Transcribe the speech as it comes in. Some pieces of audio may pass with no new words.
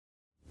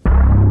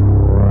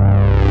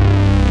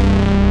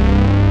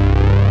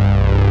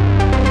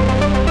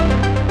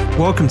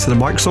welcome to the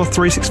Microsoft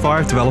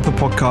 365 Developer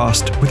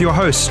Podcast with your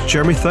hosts,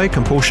 Jeremy Thake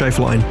and Paul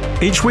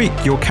Schaeflein. Each week,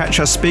 you'll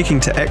catch us speaking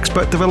to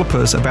expert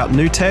developers about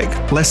new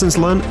tech, lessons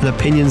learned, and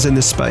opinions in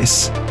this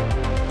space.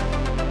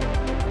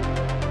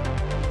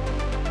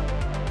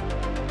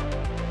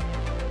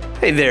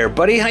 Hey there,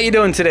 buddy. How you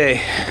doing today?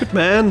 Good,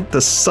 man.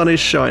 The sun is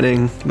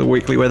shining. The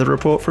weekly weather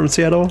report from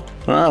Seattle.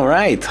 All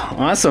right.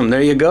 Awesome.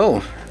 There you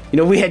go. You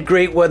know, we had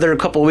great weather a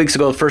couple of weeks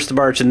ago, 1st of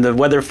March, and the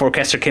weather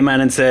forecaster came out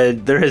and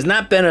said, there has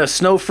not been a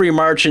snow-free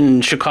March in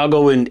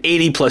Chicago in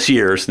 80 plus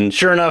years. And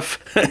sure enough,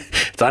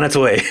 it's on its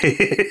way.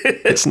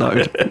 It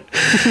snowed.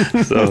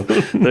 So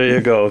there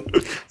you go.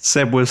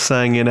 Seb was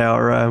saying in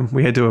our,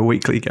 we had to do a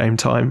weekly game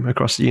time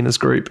across the Unis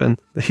group, and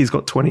he's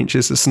got 20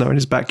 inches of snow in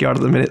his backyard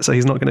at the minute, so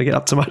he's not going to get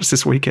up to much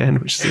this weekend,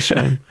 which is a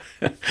shame.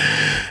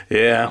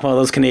 Yeah, well,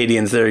 those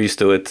Canadians, they're used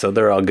to it, so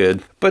they're all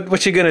good. But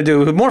what you going to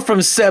do? More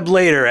from Seb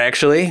later,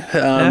 actually.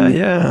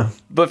 Yeah.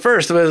 But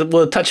first,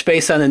 we'll touch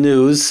base on the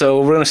news. So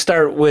we're going to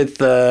start with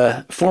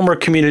former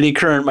community,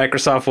 current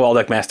Microsoft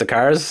Waldek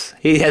Mastakars.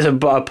 He has a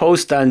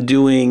post on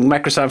doing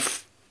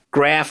Microsoft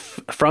Graph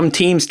from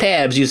Teams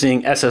tabs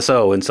using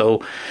SSO. And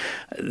so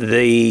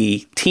the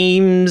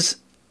Teams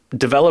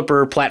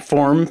developer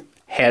platform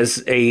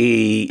has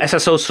a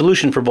SSO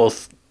solution for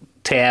both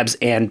tabs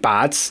and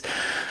bots.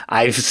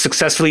 I've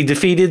successfully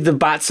defeated the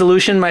bot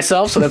solution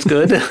myself, so that's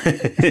good.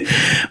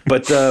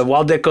 But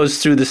Waldek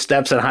goes through the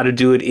steps on how to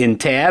do it in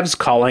tabs,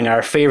 calling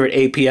our favorite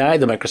API,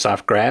 the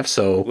Microsoft Graph,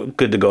 so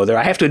good to go there.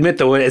 I have to admit,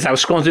 though, as I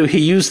was scrolling through, he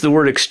used the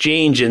word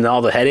exchange in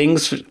all the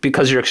headings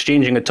because you're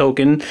exchanging a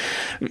token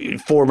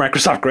for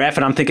Microsoft Graph,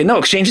 and I'm thinking, no,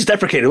 exchange is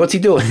deprecated. What's he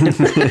doing?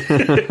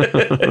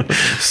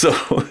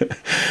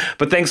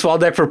 But thanks,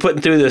 Waldek, for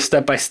putting through the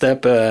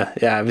step-by-step.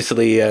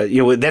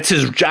 Obviously, that's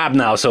his job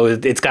now, so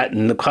it's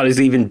gotten the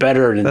quality's even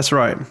better. And that's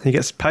right. He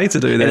gets paid to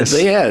do this.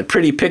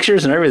 Pretty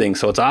pictures and everything,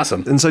 so it's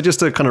awesome. And so just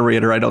to kind of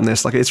reiterate on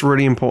this, it's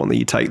really important that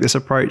you take this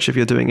approach if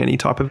you're doing any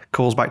type of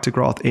calls back to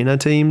graph in a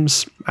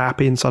Teams app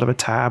inside of a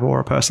tab or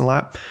a personal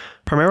app,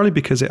 primarily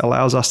because it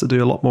allows us to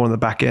do a lot more on the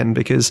back end,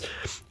 because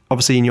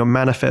obviously in your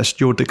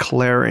manifest, you're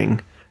declaring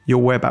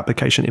your web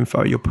application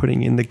info, you're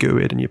putting in the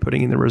GUID and you're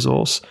putting in the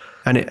resource,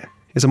 and it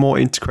is a more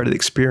integrated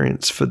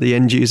experience for the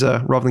end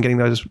user rather than getting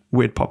those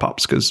weird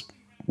pop-ups because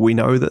we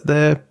know that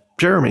they're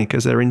Jeremy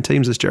because they're in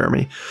Teams as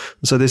Jeremy.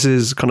 So this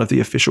is kind of the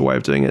official way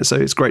of doing it. So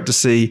it's great to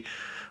see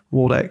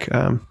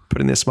Waldek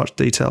putting this much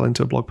detail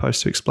into a blog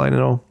post to explain it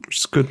all, which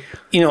is good.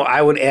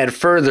 I would add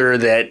further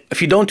that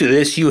if you don't do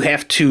this, you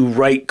have to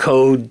write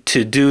code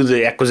to do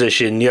the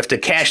acquisition. You have to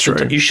cache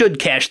you should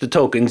cache the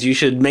tokens. You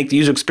should make the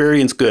user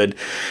experience good.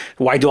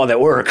 Why do all that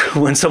work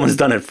when someone's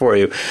done it for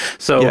you?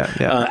 So,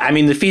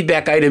 the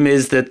feedback item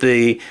is that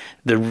the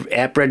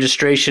app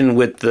registration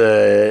with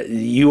the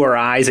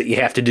URIs that you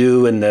have to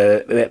do and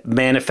the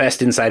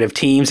manifest inside of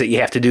Teams that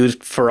you have to do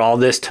for all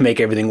this to make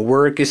everything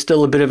work is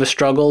still a bit of a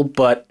struggle,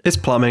 but it's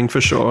plumbing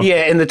for sure.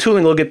 Yeah, and the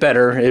tooling will get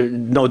better,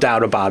 no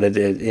doubt about it.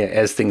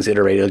 As things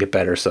iterate, it'll get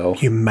better. So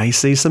you may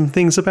see some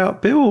things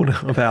about build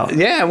about.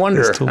 Yeah, I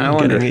wonder.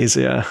 Getting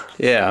easier.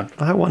 Yeah,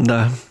 I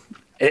wonder.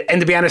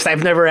 And to be honest,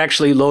 I've never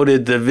actually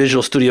loaded the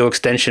Visual Studio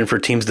extension for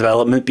Teams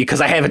development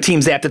because I have a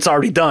Teams app that's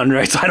already done,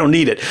 right? So I don't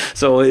need it.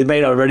 So it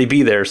may already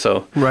be there.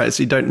 So right,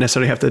 so you don't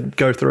necessarily have to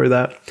go through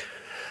that.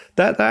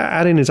 That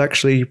add-in is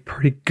actually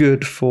pretty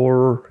good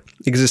for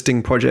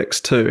existing projects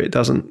too.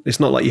 It's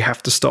not like you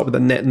have to start with a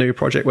net new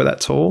project with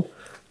that tool.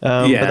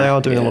 But they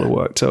are doing a lot of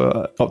work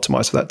to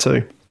optimize for that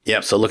too.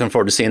 Yep, so looking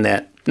forward to seeing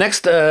that.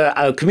 Next,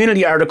 a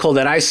community article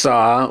that I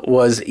saw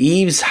was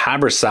Yves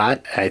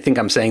Habersat. I think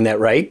I'm saying that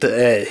right.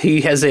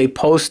 He has a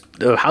post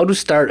of how to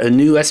start a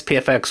new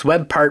SPFX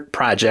web part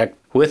project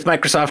with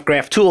Microsoft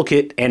Graph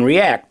Toolkit and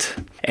React.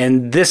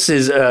 And this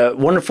is a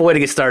wonderful way to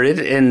get started.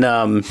 And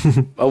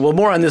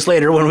more on this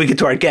later when we get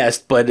to our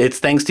guest. But it's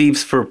thanks to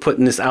Yves for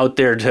putting this out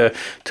there to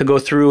go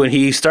through. And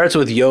he starts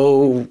with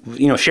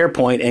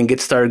SharePoint and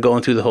gets started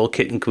going through the whole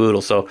kit and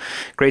caboodle. So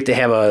great to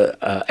have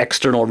a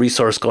external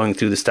resource going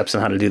through the steps on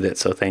how to do that.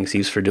 So thanks,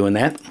 Yves, for doing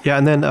that. Yeah,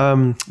 and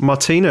then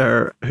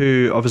Martina,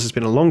 who obviously has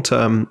been a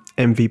long-term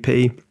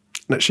MVP,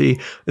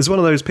 actually is one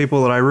of those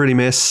people that I really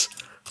miss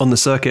on the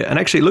circuit. And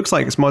actually it looks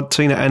like it's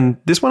Martina, and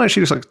this one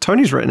actually looks like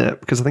Tony's written it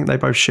because I think they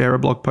both share a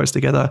blog post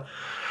together,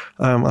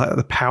 like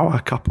the power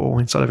couple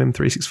inside of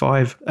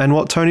M365. And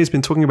what Tony's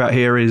been talking about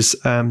here is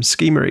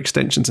schema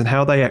extensions and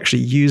how they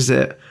actually use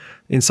it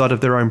inside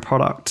of their own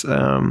product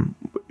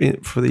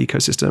for the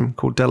ecosystem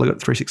called Delegate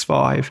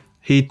 365.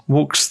 He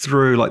walks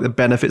through the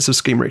benefits of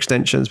schema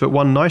extensions, but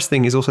one nice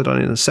thing he's also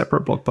done in a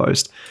separate blog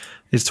post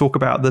is talk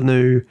about the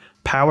new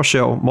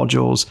PowerShell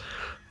modules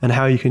and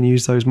how you can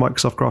use those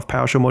Microsoft Graph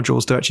PowerShell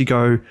modules to actually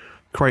go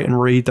create and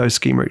read those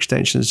schema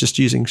extensions just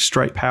using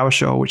straight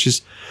PowerShell, which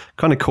is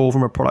kind of cool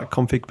from a product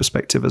config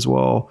perspective as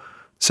well.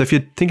 So if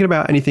you're thinking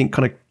about anything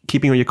kind of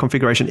keeping on your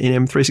configuration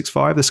in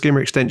M365, the schema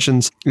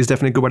extensions is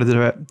definitely a good way to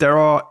do it. There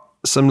are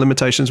some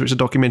limitations which are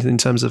documented in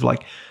terms of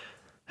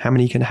how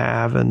many you can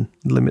have and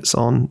limits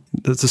on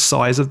the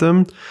size of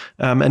them.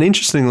 And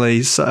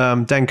interestingly,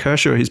 Dan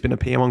Kershaw, who's been a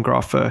PM on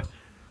Graph for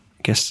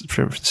guess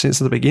since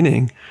the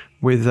beginning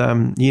with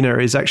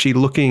Yina is actually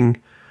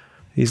looking.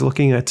 He's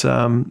looking at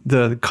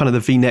the kind of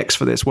the VNext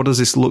for this. What does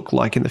this look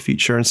like in the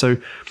future? And so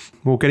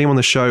we'll get him on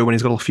the show when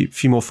he's got a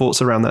few more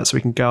thoughts around that, so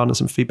we can garner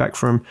some feedback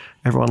from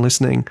everyone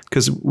listening,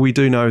 because we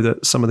do know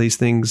that some of these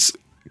things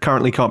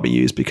currently can't be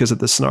used because of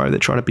the scenario they're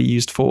trying to be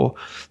used for.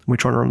 And we're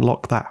trying to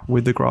unlock that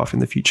with the graph in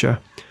the future.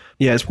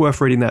 Yeah, it's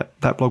worth reading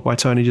that blog by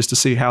Tony just to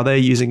see how they're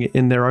using it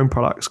in their own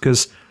products,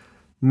 because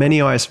many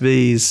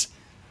ISVs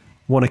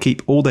want to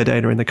keep all their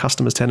data in the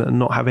customer's tenant and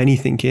not have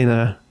anything in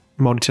a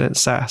multi-tenant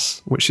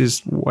SaaS, which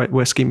is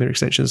where schema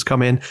extensions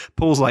come in.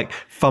 Paul's like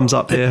thumbs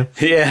up here.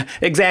 Yeah,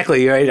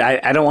 exactly. Right.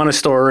 I don't want to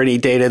store any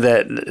data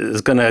that is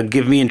going to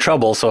give me in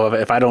trouble. So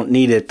if I don't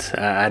need it,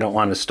 I don't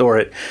want to store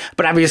it.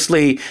 But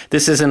obviously,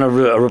 this isn't a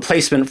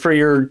replacement for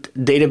your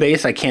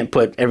database. I can't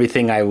put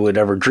everything I would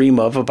ever dream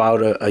of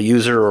about a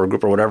user or a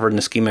group or whatever in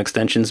the schema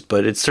extensions.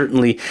 But it's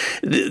certainly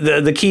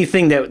the key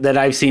thing that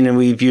I've seen and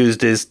we've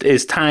used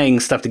is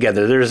tying stuff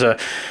together.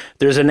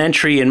 There's an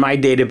entry in my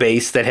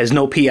database that has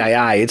no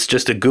PII. It's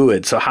just a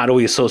GUID. So how do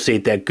we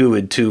associate that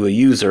GUID to a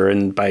user?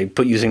 And by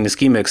using the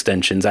schema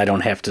extensions, I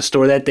don't have to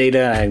store that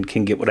data. I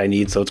can get what I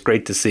need. So it's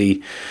great to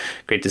see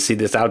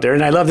this out there.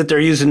 And I love that they're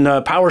using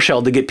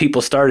PowerShell to get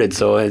people started.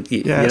 So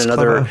yet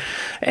another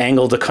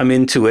angle to come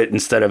into it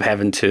instead of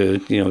having to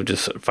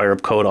just fire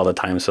up code all the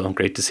time. So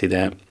great to see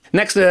that.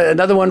 Next,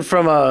 another one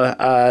from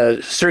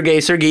Sergey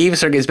Sergeyev.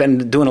 Sergey's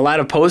been doing a lot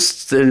of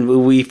posts,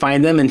 and we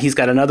find them, and he's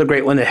got another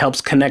great one that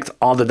helps connect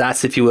all the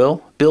dots, if you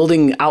will.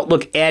 Building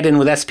Outlook add-in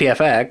with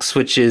SPFX,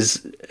 which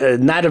is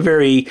not a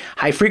very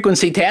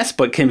high-frequency task,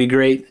 but can be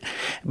great.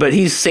 But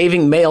he's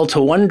saving mail to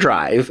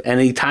OneDrive,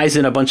 and he ties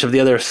in a bunch of the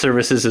other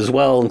services as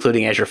well,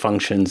 including Azure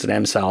Functions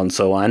and MSAL and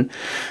so on.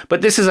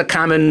 But this is a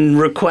common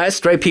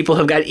request, right? People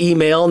have got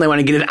email, and they want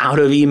to get it out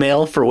of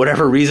email for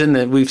whatever reason.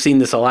 And we've seen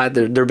this a lot.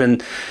 There have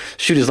been,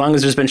 as long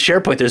as there's been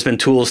SharePoint, there's been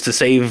tools to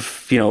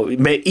save,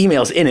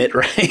 emails in it,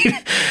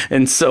 right?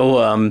 And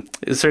so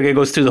Sergey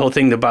goes through the whole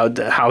thing about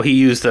how he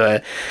used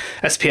the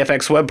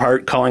SPFX web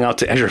part calling out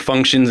to Azure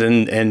Functions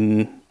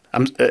and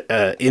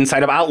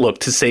inside of Outlook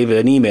to save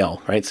an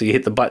email, right? So you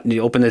hit the button,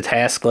 you open the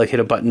task, hit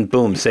a button,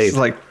 boom, save. It's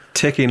like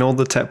ticking all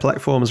the tech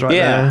platforms right there.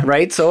 Yeah,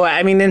 right. So,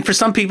 and for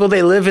some people,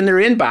 they live in their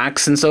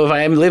inbox. And so if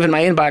I live in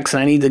my inbox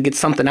and I need to get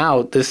something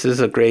out, this is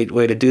a great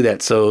way to do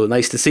that. So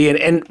nice to see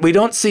it. And we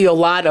don't see a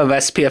lot of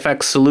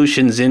SPFX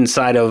solutions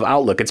inside of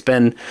Outlook. It's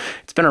been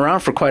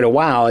around for quite a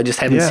while. I just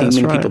haven't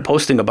seen many people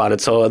posting about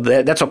it. So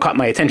that's what caught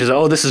my attention.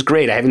 So, this is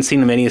great. I haven't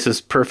seen many. This is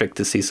perfect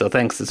to see. So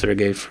thanks to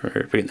Sergey for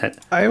getting that.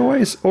 I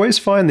always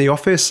find the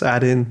Office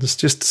add-ins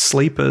just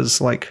sleepers.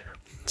 Like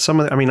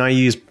I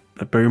use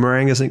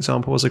Boomerang as an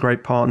example was a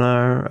great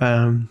partner.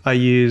 I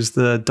use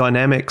the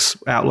Dynamics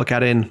Outlook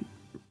add-in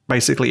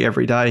basically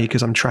every day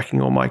because I'm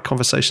tracking all my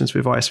conversations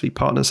with ISV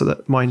partners so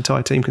that my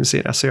entire team can see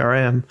it in our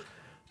CRM.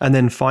 And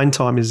then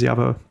FindTime is the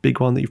other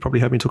big one that you've probably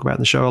heard me talk about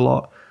in the show a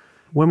lot.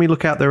 When we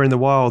look out there in the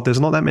wild, there's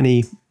not that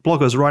many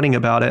bloggers writing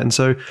about it. And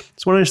so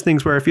it's one of those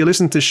things where if you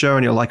listen to the show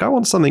and you're like, I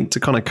want something to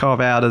kind of carve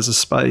out as a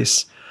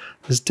space,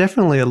 there's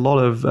definitely a lot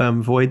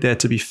of void there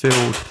to be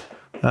filled.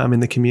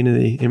 In the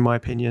community, in my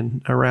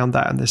opinion, around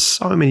that. And there's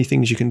so many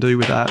things you can do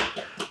with that.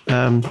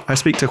 I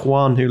speak to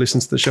Juan, who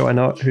listens to the show, I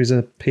know, who's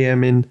a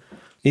PM in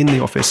the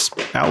Office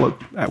Outlook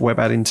at web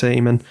add-in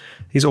team, and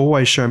he's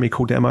always showing me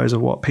cool demos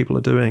of what people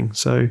are doing.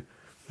 So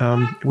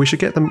we should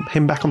get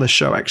him back on the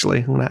show, actually.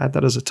 I'm going to add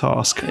that as a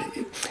task.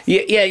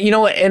 Yeah,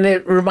 and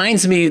it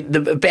reminds me,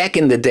 back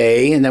in the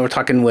day, and then we're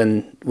talking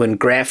when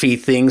Graphy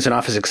things and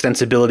Office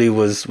extensibility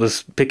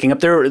was picking up,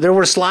 there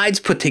were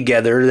slides put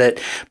together that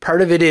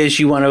part of it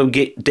is you want to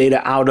get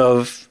data out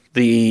of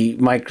the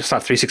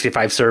Microsoft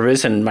 365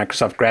 service, and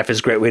Microsoft Graph is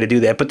a great way to do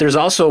that. But there's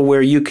also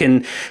where you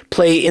can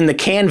play in the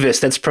canvas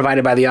that's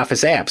provided by the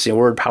Office apps.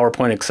 Word,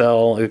 PowerPoint,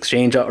 Excel,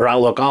 Exchange, or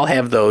Outlook all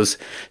have those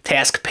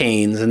task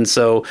panes. And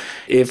so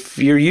if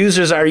your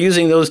users are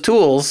using those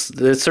tools,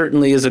 that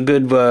certainly is a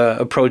good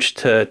approach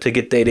to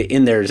get data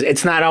in there.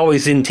 It's not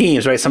always in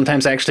Teams, right?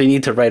 Sometimes I actually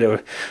need to write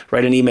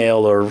an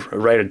email or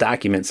write a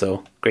document.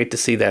 So great to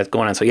see that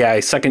going on. So I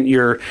second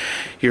your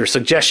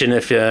suggestion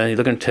if you're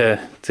looking to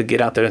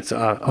get out there.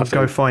 I'll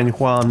go find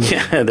Juan.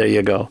 Yeah, there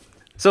you go.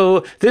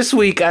 So this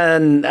week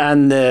on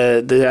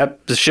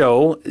the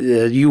show,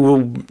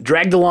 you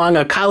dragged along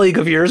a colleague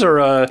of yours or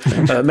a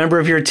member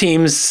of your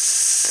team,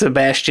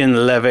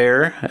 Sebastian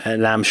Lever,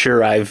 and I'm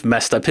sure I've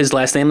messed up his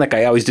last name like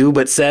I always do,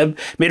 but Seb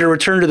made a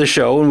return to the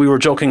show, and we were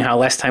joking how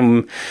last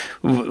time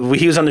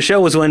he was on the show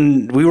was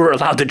when we were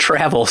allowed to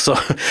travel, so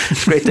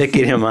it's great to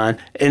get him on.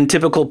 In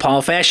typical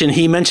Paul fashion,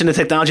 he mentioned a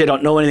technology I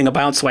don't know anything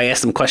about, so I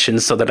asked him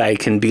questions so that I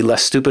can be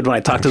less stupid when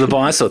I talk to the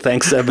boss, so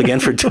thanks, Seb, again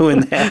for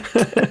doing that.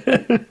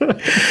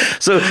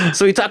 So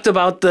he talked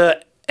about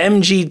the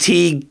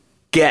MGT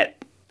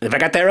get. If I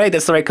got that right,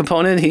 that's the right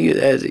component.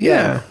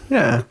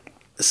 Yeah.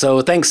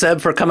 So thanks,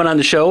 Seb, for coming on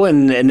the show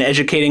and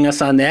educating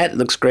us on that. It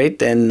looks great,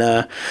 and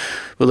we'll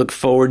look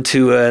forward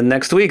to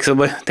next week.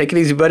 So take it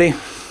easy, buddy.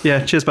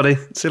 Yeah, cheers, buddy.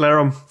 See you later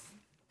on.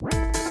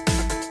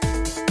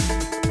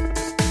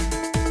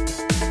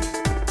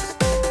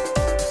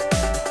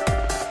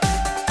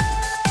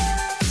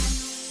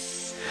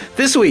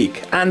 This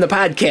week on the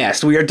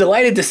podcast, we are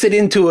delighted to sit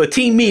into a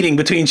team meeting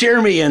between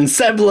Jeremy and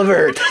Seb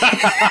Levert.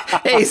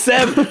 Hey,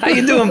 Seb, how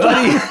you doing,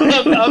 buddy?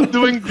 I'm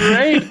doing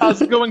great.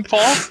 How's it going,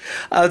 Paul?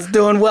 It's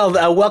doing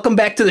well. Welcome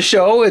back to the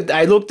show.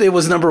 I looked, it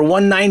was number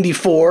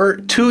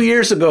 194. 2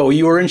 years ago,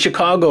 you were in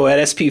Chicago at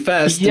SP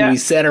Fest, and we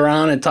sat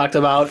around and talked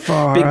about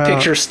big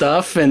picture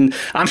stuff, and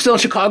I'm still in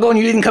Chicago, and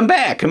you didn't come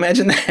back.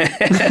 Imagine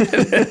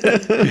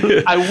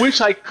that. I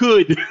wish I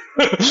could.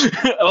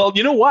 Well,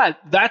 you know what?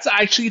 That's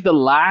actually the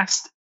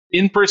last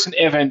in-person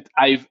event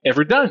I've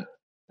ever done.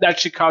 That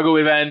Chicago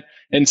event,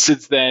 and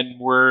since then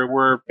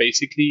we're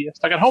basically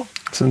stuck at home.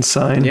 It's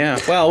insane. Yeah.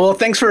 Well,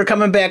 thanks for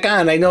coming back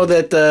on. I know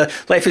that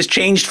life has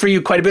changed for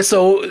you quite a bit,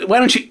 so why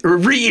don't you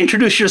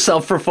reintroduce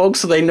yourself for folks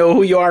so they know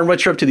who you are and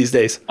what you're up to these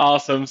days?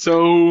 Awesome.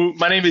 So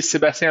my name is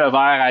Sébastien Levert.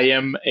 I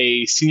am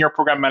a senior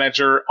program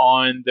manager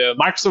on the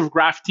Microsoft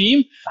Graph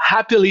team,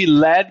 happily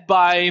led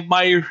by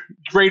my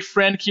great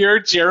friend here,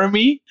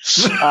 Jeremy.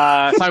 So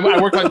I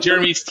work on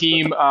Jeremy's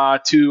team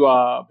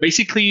to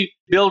basically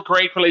build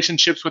great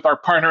relationships with our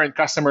partner and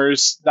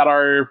customers that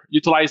are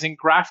utilizing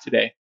Graph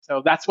today.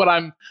 So that's what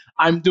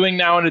I'm doing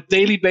now on a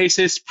daily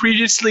basis.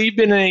 Previously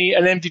been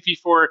an MVP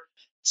for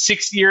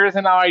 6 years,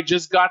 and now I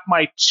just got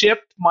my chip,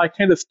 my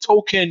kind of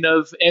token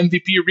of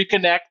MVP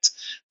Reconnect.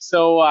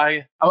 So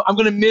I'm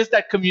going to miss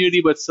that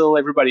community, but still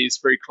everybody is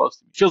very close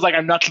to me. Feels like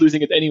I'm not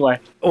losing it anyway.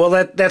 Well,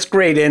 that's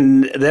great.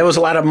 And there was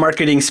a lot of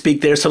marketing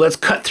speak there. So let's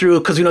cut through,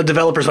 because we know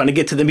developers want to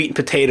get to the meat and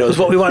potatoes.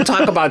 What we want to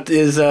talk about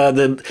is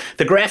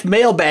the Graph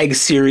Mailbag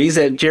series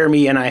that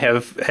Jeremy and I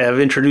have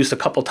introduced a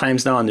couple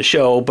times now on the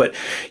show. But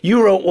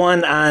you wrote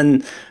one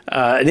on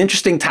an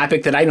interesting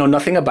topic that I know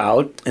nothing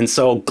about. And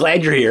so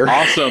glad you're here.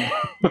 Awesome.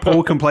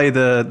 Paul can play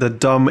the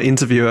dumb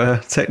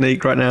interviewer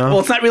technique right now. Well,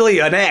 it's not really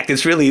an act.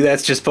 It's really,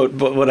 that's just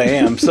what I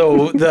am.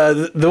 So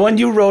the one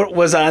you wrote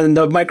was on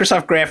the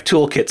Microsoft Graph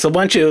Toolkit. So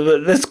why don't you,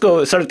 let's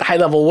go start at the high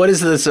level. What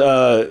is this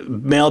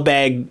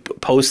mailbag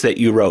post that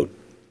you wrote?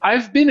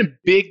 I've been a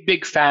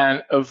big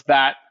fan of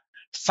that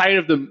side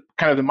of the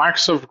kind of the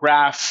Microsoft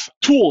Graph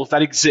tools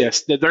that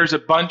exist. That there's a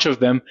bunch of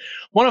them.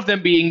 One of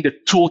them being the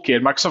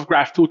Toolkit, Microsoft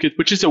Graph Toolkit,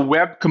 which is a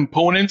web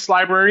components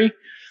library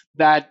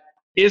that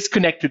is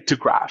connected to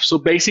Graph. So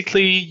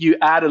basically, you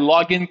add a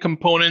login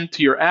component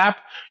to your app.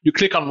 You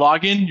click on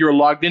login, you're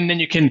logged in, then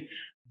you can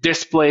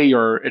display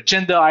your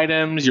agenda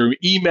items, your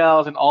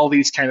emails, and all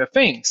these kind of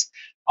things,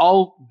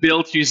 all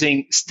built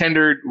using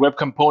standard web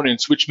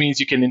components, which means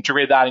you can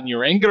integrate that in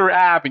your Angular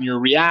app, in your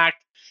React,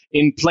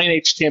 in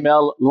plain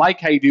HTML,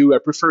 like I do. I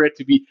prefer it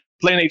to be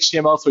plain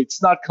HTML, so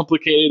it's not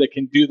complicated. I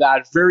can do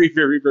that very,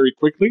 very, very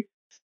quickly.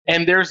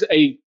 And there's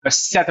a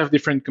set of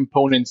different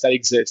components that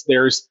exist.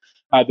 There's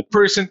the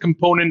person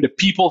component, the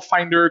people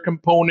finder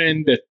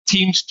component, the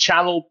Teams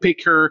channel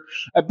picker,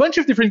 a bunch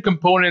of different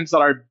components that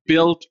are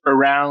built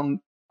around,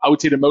 I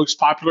would say, the most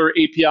popular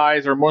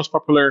APIs or most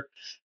popular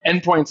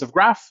endpoints of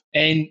Graph.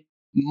 And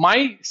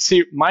my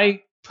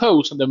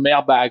post on the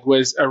mailbag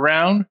was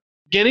around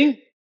getting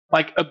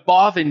like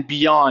above and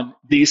beyond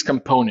these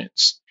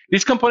components.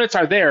 These components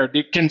are there.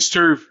 They can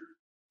serve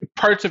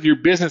parts of your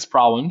business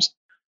problems.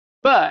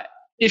 But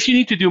if you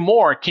need to do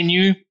more, can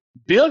you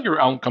build your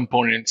own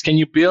components? Can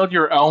you build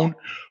your own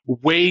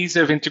ways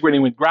of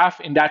integrating with Graph?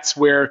 And that's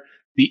where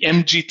the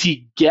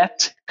MGT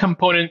get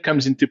component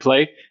comes into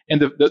play.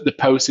 And the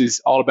post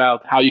is all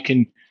about how you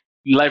can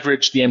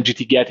leverage the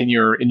MGT get in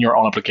your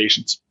own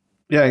applications.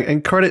 Yeah,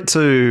 and credit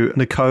to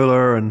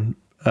Nicola and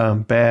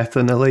Beth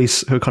and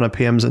Elise, who are kind of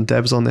PMs and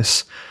devs on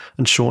this,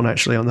 and Sean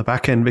actually on the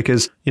back end,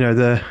 because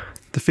the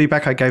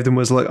feedback I gave them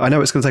was, look, I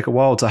know it's going to take a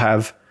while to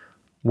have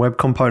web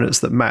components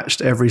that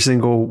matched every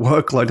single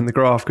workload in the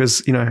graph,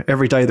 because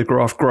every day the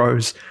graph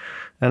grows.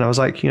 And I was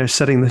like,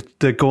 setting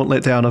the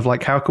gauntlet down of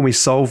like, how can we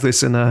solve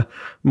this in a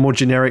more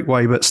generic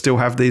way, but still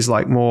have these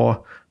like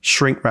more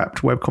shrink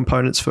wrapped web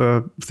components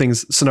for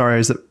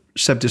scenarios that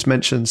Seb just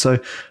mentioned. So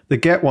the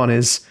get one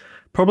is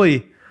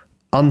probably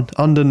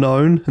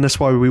underknown, and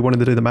that's why we wanted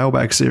to do the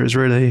mailbag series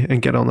really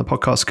and get on the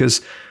podcast, because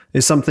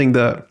it's something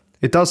that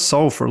it does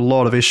solve for a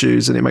lot of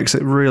issues, and it makes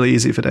it really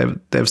easy for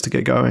devs to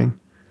get going.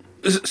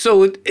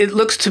 So it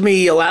looks to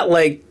me a lot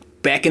like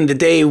back in the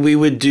day we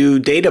would do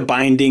data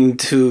binding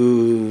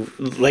to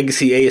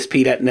legacy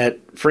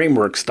ASP.NET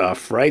framework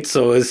stuff, right?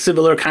 So it's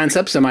similar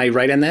concepts. Am I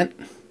right on that?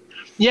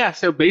 Yeah,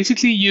 so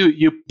basically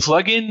you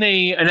plug in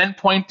an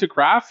endpoint to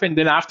Graph, and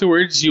then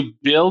afterwards you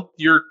build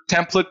your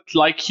template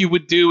like you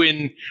would do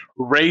in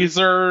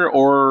Razor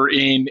or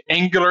in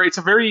Angular. It's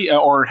a very,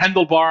 or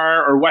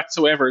Handlebar or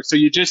whatsoever. So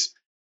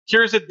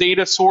here's a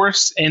data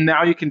source, and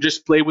now you can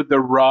just play with the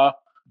raw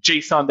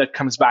JSON that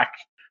comes back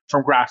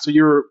from Graph. So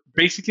you're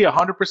basically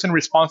 100%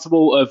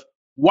 responsible of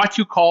what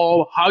you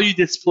call, how you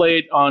display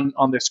it on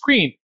the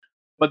screen.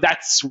 But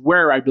that's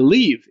where I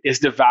believe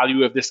is the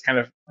value of this kind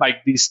of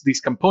like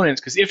these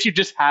components. Because if you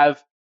just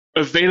have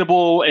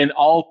available and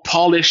all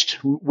polished,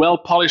 well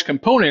polished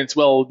components,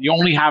 well, you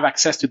only have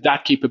access to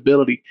that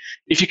capability.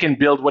 If you can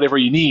build whatever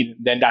you need,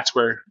 then that's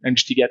where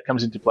MGTGet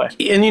comes into play.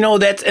 And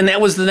that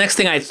was the next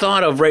thing I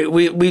thought of, right?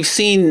 We've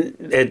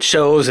seen at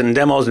shows and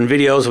demos and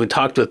videos. We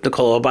talked with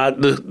Nicole about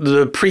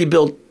the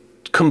pre-built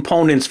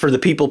components for the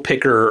people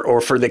picker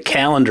or for the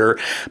calendar,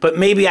 but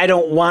maybe I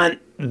don't want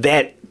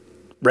that,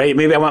 right?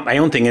 Maybe I want my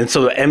own thing, and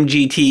so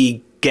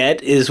MGT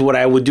Get is what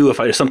I would do if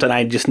there's something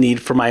I just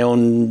need for my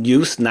own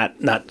use, not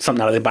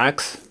something out of the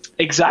box.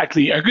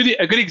 Exactly. A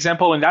good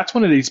example, and that's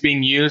one of these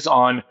being used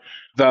on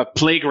the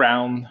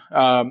playground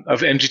of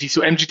MGT. So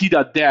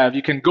mgt.dev,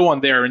 you can go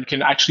on there and you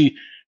can actually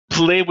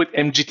play with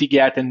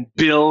MGTGet and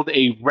build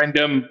a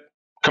random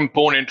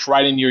component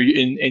right in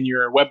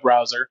your web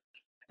browser.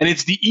 And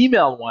it's the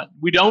email one.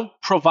 We don't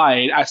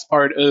provide as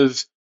part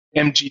of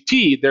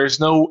MGT. There's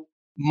no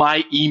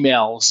my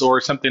emails or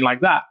something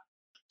like that.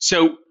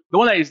 So the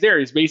one that is there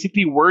is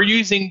basically we're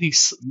using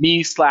these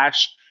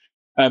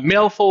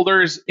me/mail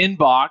folders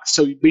inbox.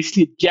 So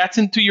basically it gets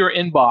into your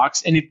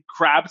inbox and it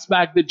grabs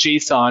back the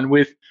JSON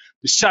with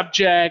the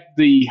subject,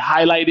 the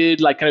highlighted,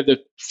 like kind of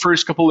the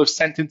first couple of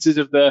sentences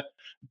of the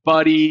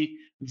body,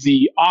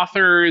 the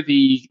author,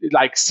 the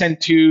like sent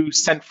to,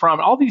 sent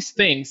from, all these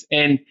things.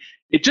 And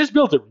it just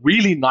built a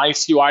really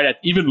nice UI that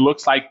even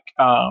looks like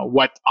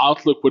what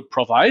Outlook would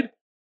provide.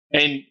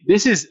 And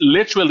this is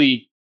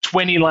literally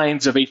 20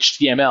 lines of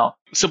HTML.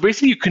 So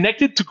basically you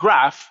connect it to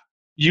Graph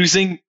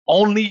using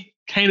only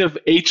kind of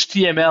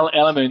HTML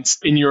elements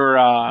in your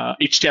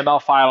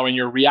HTML file or in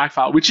your React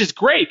file, which is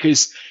great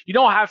because you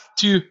don't have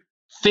to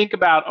think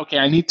about, okay,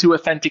 I need to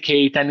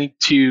authenticate, and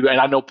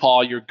I know,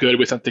 Paul, you're good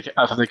with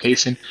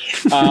authentication.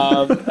 You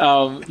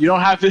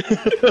don't have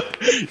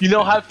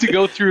to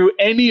go through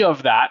any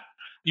of that.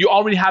 You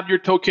already have your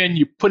token,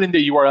 you put in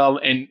the URL,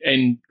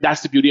 and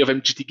that's the beauty of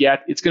MGTGet.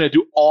 It's going to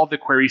do all the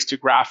queries to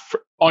Graph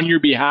on your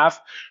behalf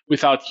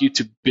without you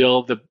to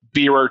build the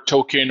bearer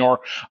token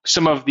or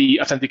some of the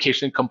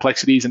authentication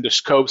complexities and the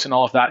scopes and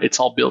all of that. It's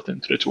all built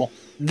into the tool.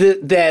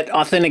 That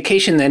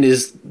authentication then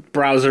is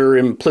browser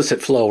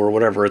implicit flow or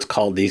whatever it's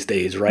called these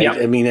days, right? Yeah.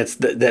 I mean, it's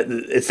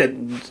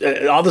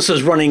that all this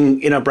is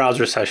running in a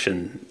browser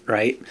session,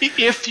 right?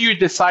 If you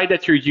decide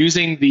that you're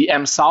using the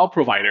MSAL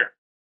provider,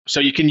 so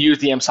you can use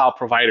the MSAL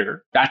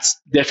provider. That's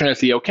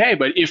definitely okay.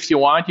 But if you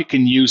want, you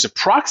can use a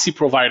proxy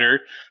provider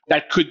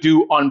that could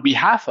do on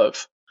behalf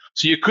of.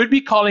 So you could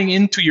be calling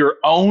into your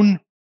own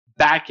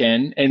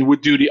backend and would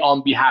do the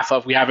on behalf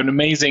of. We have an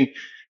amazing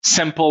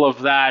sample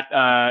of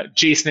that.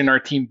 Jason and our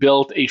team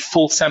built a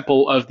full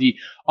sample of the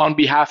on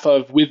behalf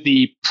of with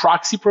the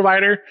proxy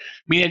provider,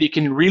 meaning you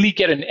can really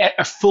get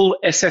a full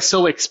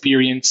SSO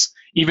experience,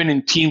 even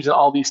in Teams and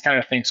all these kind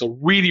of things. So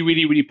really,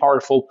 really, really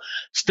powerful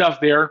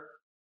stuff there.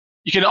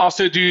 You can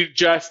also do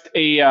just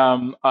a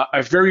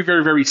very,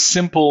 very, very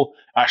simple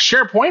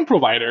SharePoint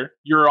provider.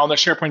 You're on the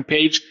SharePoint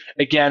page.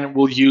 Again,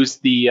 we'll use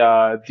the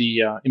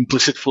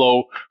implicit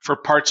flow for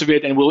parts of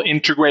it, and we'll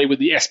integrate with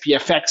the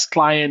SPFX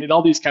client and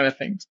all these kind of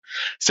things.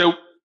 So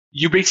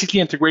you basically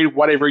integrate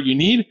whatever you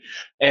need,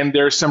 and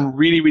there's some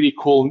really, really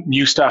cool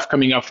new stuff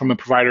coming up from a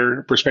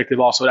provider perspective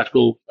also that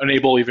will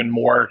enable even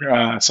more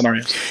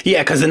scenarios.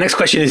 Yeah, because the next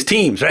question is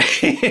Teams,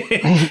 right?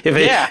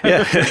 Yeah.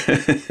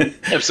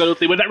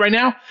 Absolutely. With that right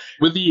now,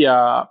 with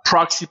the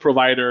proxy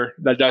provider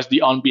that does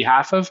the on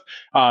behalf of,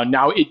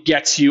 now it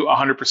gets you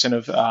 100%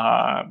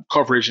 of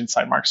coverage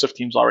inside Microsoft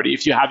Teams already.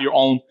 If you have your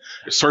own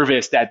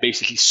service that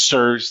basically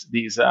serves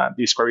these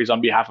queries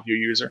on behalf of your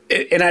user.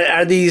 And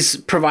are these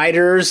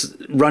providers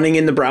running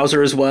in the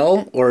browser as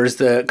well, or is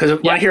because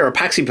when I hear a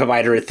proxy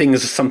provider, it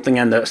thinks something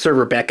on the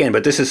server backend,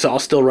 but this is all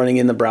still running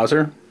in the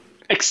browser?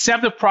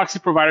 Except the proxy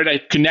provider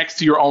that connects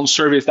to your own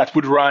service that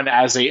would run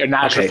as an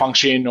Azure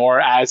function or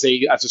as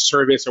a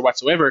service or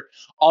whatsoever.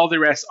 All the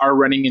rest are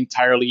running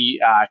entirely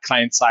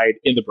client side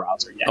in the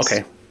browser. Yes.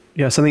 Okay.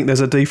 Yes, I think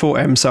there's a default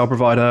MSAL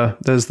provider.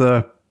 There's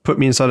the put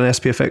me inside an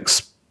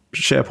SPFX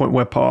SharePoint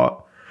web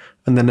part,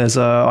 and then there's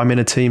I'm in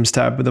a Teams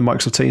tab with the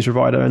Microsoft Teams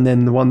provider, and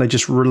then the one they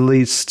just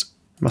released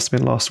must have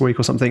been last week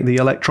or something, the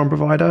Electron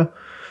provider.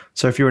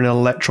 So if you're in an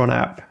Electron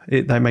app,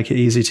 they make it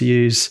easy to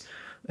use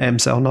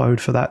MSAL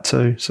Node for that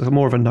too. So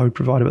more of a Node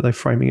provider, but they're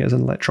framing it as an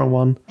Electron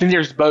one. I think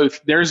there's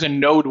both. There's a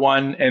Node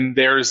one and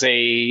there's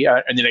an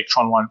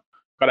Electron one.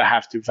 But I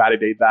have to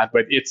validate that.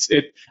 But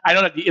I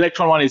know that the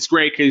Electron one is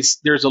great because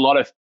there's a lot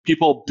of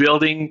people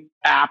building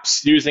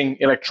apps using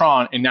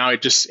Electron, and now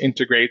it just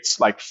integrates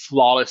like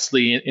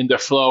flawlessly in the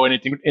flow, and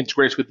it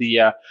integrates with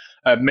the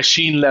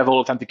machine level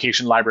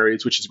authentication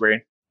libraries, which is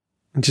great.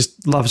 And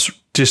just loves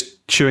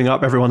just chewing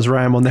up everyone's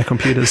RAM on their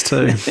computers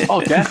too.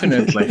 Oh,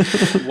 definitely.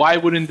 Why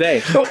wouldn't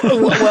they?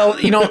 Well,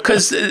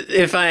 because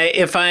if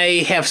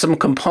I have some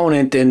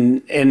component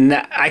and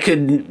I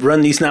could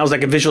run these now as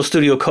like a Visual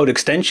Studio Code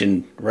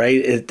extension,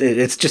 right?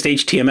 It's just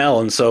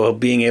HTML, and so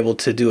being able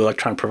to do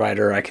Electron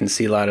provider, I can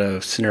see a lot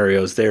of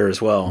scenarios there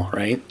as well,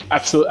 right?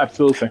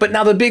 Absolutely. But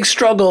now the big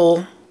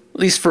struggle, at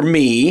least for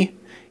me,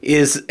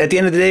 is at the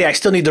end of the day, I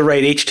still need to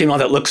write HTML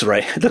that looks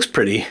right. It looks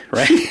pretty,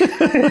 right?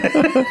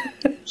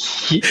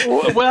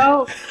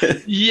 Well,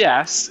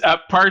 yes,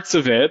 parts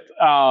of it.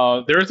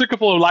 There's a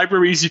couple of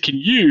libraries you can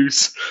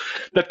use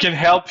that can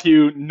help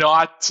you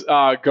not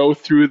go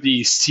through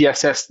the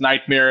CSS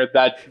nightmare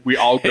that we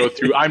all go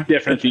through. I'm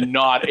definitely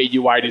not a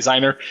UI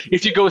designer.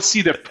 If you go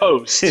see the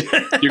post,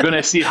 you're going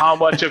to see how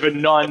much of a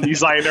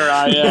non-designer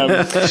I am.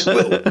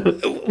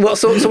 Well,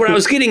 so what I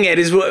was getting at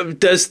is,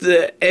 does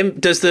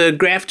the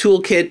Graph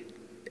Toolkit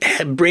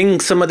bring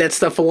some of that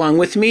stuff along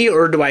with me,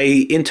 or do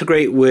I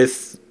integrate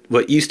with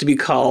what used to be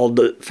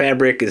called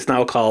Fabric is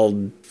now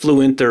called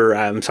Fluent, or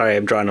I'm sorry,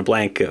 I'm drawing a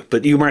blank,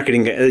 but you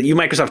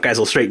Microsoft guys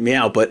will straighten me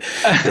out. But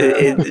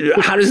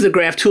how does the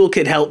Graph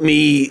Toolkit help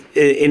me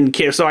in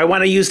care? So I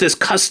want to use this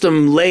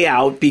custom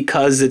layout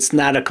because it's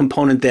not a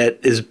component that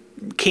is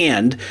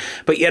canned,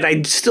 but yet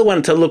I still want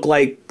it to look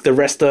like the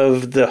rest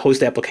of the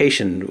host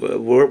application.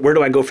 Where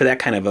do I go for that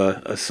kind of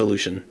a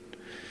solution?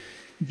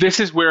 This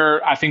is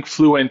where I think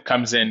Fluent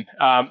comes in.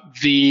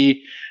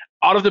 The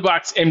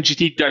out-of-the-box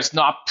MGT does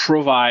not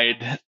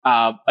provide,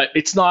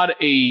 it's not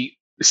a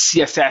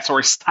CSS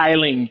or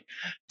styling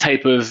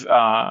type of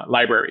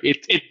library.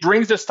 It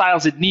brings the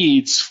styles it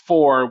needs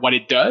for what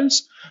it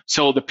does.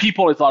 So the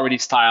people is already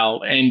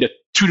styled and the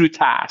to-do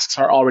tasks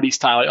are already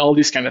styled, all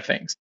these kind of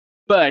things.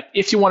 But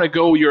if you want to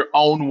go your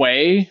own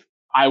way,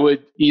 I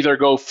would either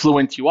go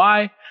Fluent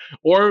UI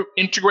or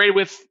integrate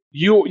with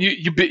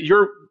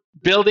you're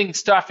building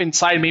stuff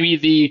inside maybe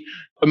the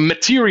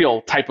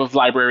material type of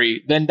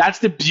library. Then that's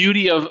the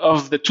beauty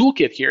of the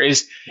toolkit here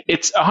is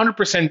it's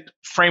 100%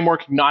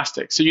 framework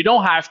agnostic. So you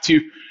don't have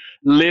to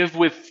live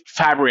with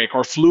Fabric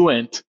or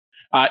Fluent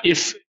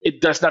if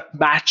it does not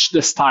match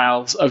the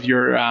styles of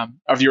your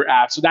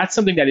app. So that's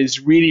something that is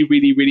really,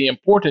 really, really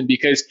important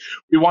because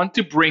we want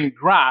to bring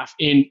Graph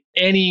in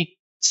any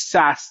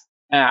SaaS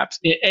apps,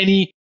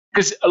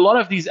 because a lot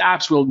of these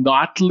apps will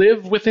not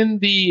live within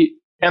the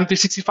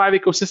M365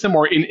 ecosystem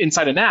or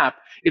inside an app.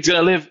 It's going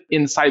to live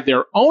inside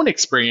their own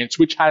experience,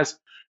 which has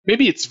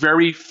maybe it's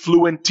very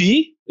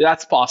Fluent-y.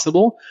 That's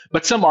possible,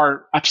 but some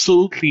are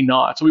absolutely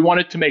not. So we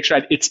wanted to make sure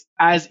that it's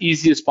as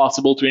easy as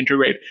possible to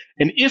integrate.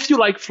 And if you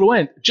like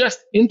Fluent, just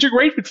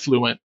integrate with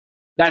Fluent.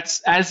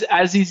 That's as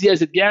easy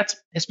as it gets,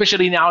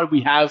 especially now that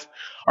we have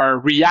our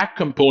React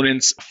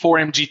components for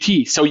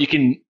MGT. So you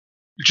can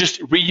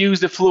just reuse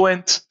the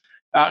Fluent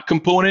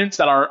components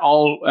that are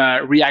all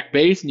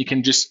React-based, and you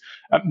can just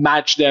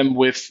match them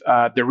with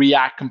the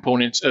React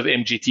components of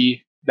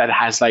MGT that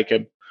has like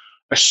a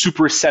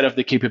super set of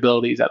the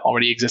capabilities that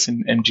already exist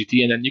in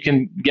MGT, and then you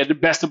can get the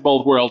best of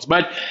both worlds.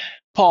 But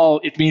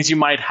Paul, it means you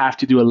might have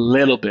to do a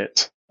little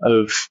bit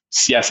of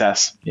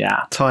CSS.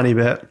 Yeah. Tiny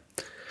bit.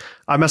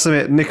 I must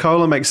admit,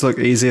 Nicola makes it look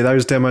easier.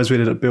 Those demos we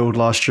did at Build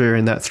last year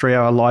in that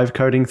 3-hour live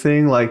coding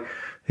thing, like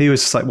he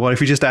was just like, well,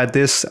 if you just add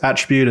this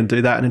attribute and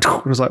do that, and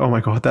it was like, oh my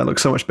God, that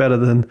looks so much better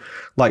than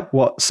like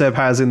what Seb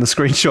has in the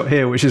screenshot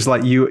here, which is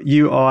like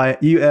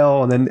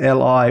UL and then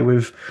LI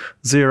with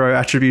 0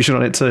 attribution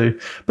on it too.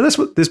 But that's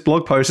what this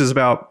blog post is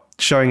about,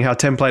 showing how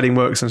templating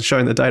works and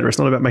showing the data. It's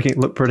not about making it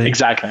look pretty.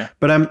 Exactly.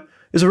 But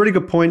there's a really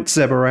good point,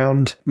 Seb,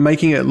 around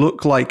making it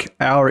look like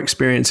our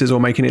experiences or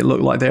making it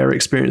look like their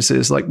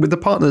experiences. Like with the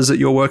partners that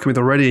you're working with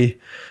already,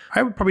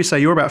 I would probably say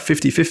you're about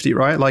 50-50,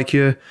 right? Like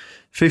you're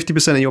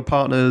 50% of your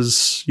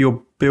partners,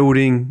 you're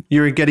getting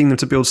them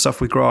to build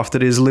stuff with Graph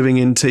that is living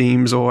in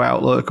Teams or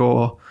Outlook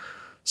or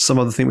some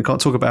other thing we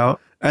can't talk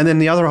about. And then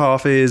the other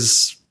half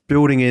is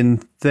building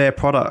in their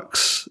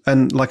products.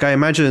 And like I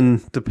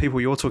imagine the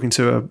people you're talking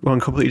to are on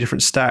completely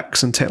different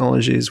stacks and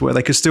technologies where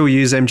they could still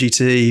use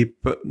MGT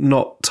but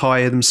not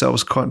tie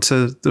themselves quite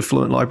to the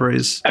Fluent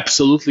libraries.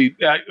 Absolutely.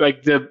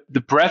 Like the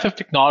breadth of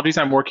technologies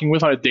I'm working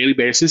with on a daily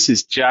basis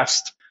is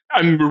just,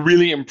 I'm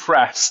really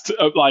impressed.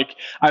 Like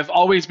I've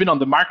always been on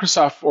the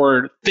Microsoft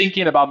or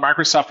thinking about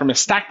Microsoft from a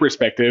stack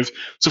perspective.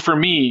 So for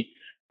me,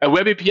 a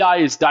web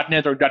API is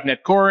 .NET or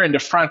 .NET Core, and the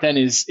front end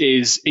is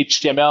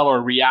HTML or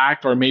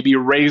React or maybe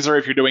Razor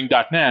if you're doing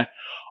 .NET.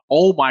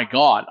 Oh my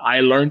God,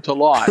 I learned a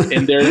lot.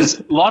 And there's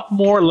a lot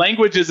more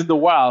languages in the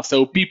wild.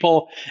 So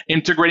people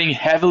integrating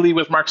heavily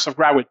with Microsoft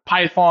Graph, with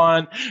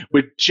Python,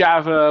 with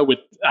Java, with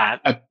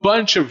a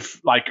bunch of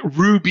like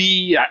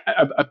Ruby,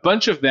 a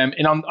bunch of them.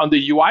 And on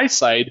the UI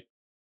side,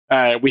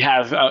 we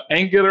have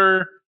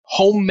Angular,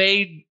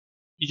 homemade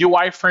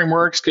UI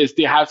frameworks because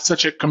they have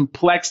such a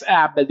complex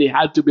app that they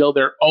had to build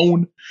their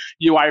own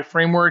UI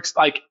frameworks,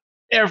 like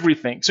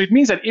everything. So it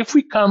means that if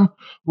we come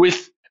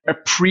with a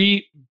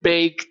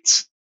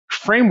pre-baked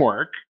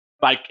framework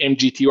like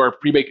MGT or a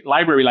pre-baked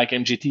library like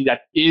MGT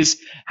that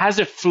has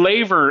a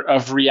flavor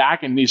of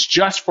React and is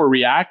just for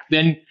React,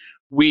 then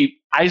we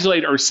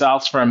isolate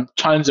ourselves from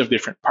tons of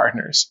different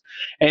partners.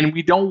 And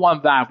we don't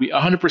want that. We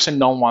 100%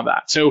 don't want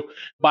that. So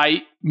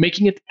by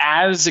making it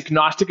as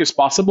agnostic as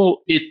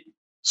possible,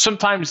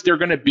 sometimes they're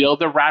going to build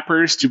the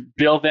wrappers to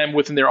build them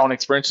within their own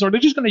experiences, or they're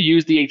just going to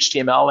use the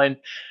HTML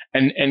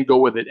and go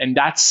with it. And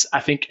that's, I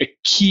think, a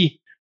key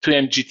to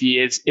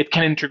MGT is it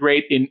can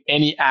integrate in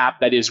any app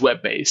that is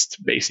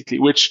web-based, basically,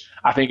 which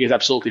I think is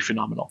absolutely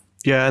phenomenal.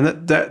 Yeah,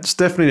 and that's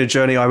definitely the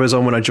journey I was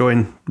on when I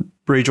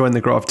rejoined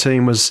the Graph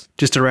team, was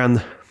just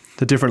around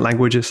the different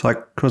languages. Like,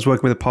 I was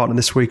working with a partner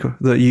this week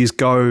that used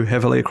Go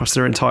heavily across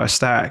their entire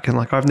stack. And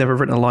like, I've never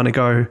written a line of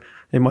Go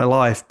in my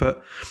life.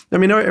 But I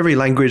mean, every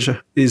language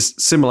is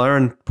similar.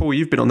 And Paul,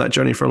 you've been on that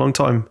journey for a long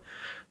time,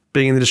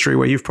 being in the industry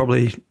where you've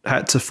probably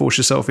had to force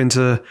yourself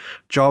into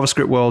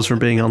JavaScript worlds from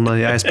being on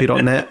the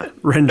ASP.NET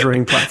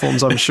rendering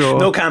platforms, I'm sure.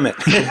 No comment.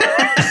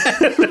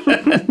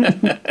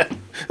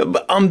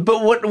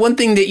 But one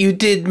thing that you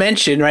did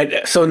mention,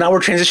 right? So now we're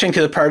transitioning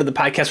to the part of the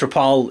podcast where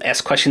Paul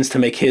asks questions to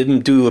make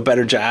him do a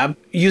better job.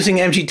 Using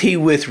MGT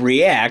with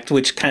React,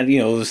 which kind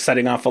of, was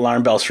setting off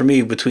alarm bells for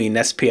me between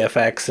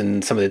SPFX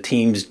and some of the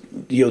Teams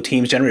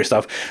generator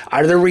stuff.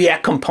 Are there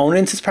React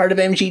components as part of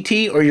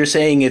MGT, or you're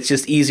saying it's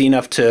just easy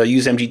enough to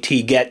use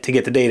MGT get to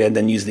get the data and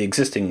then use the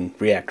existing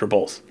React, or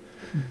both?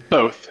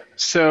 Both.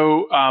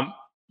 So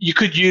you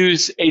could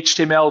use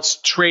HTML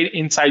straight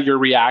inside your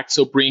React.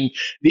 So bring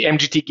the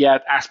MGT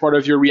get as part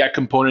of your React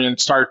component and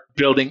start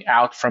building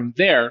out from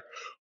there.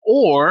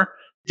 Or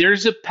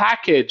there's a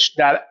package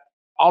that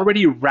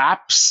already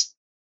wraps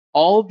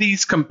all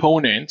these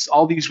components,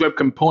 all these web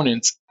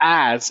components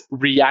as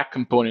React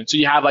components. So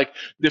you have like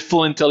the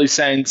full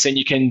IntelliSense, and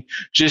you can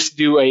just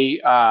do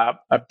a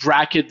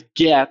bracket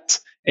get,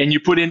 and you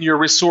put in your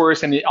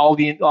resource, and all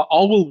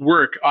will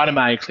work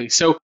automatically.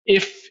 So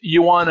if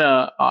you want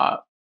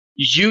to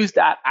use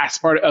that as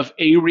part of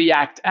a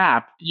React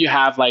app, you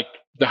have like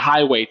the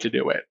highway to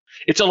do it.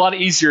 It's a lot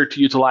easier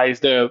to utilize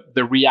the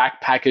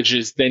React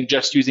packages than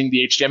just using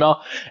the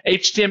HTML.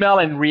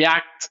 HTML and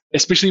React,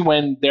 especially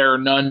when they're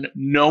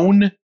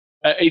non-known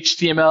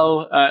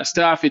HTML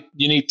stuff,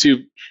 you need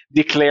to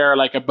declare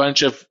like a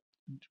bunch of,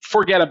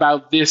 forget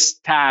about this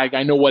tag,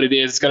 I know what it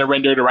is, it's going to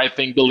render the right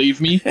thing, believe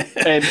me.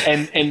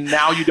 and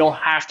now you don't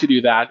have to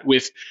do that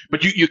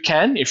but you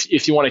can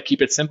if you want to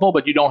keep it simple,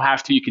 but you don't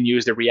have to. You can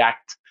use the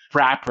React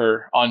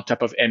wrapper on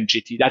top of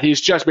MGT. That is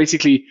just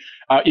basically,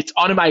 it's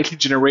automatically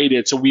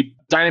generated. So we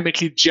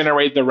dynamically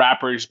generate the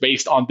wrappers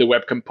based on the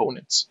web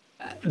components.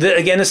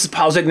 Again, this is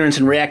Paul's ignorance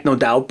in React, no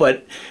doubt,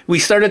 but we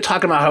started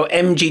talking about how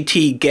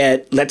MGT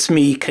get lets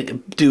me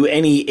do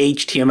any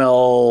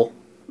HTML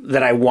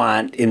that I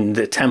want in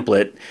the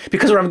template.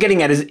 Because what I'm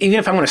getting at is, even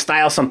if I'm going to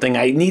style something,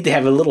 I need to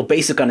have a little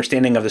basic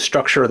understanding of the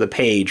structure of the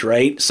page,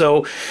 right?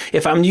 So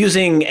if I'm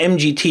using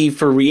MGT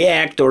for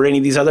React or any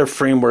of these other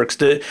frameworks,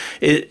 do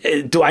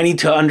I need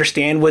to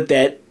understand what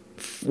that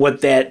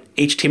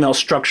HTML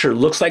structure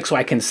looks like so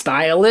I can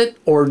style it,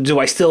 or can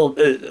I still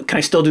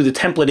do the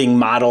templating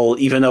model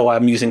even though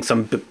I'm using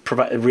some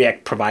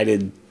React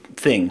provided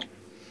thing?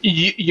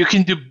 You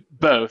can do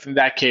both in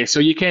that case. So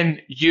you can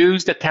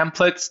use the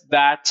templates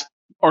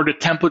or the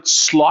template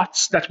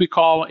slots that we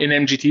call in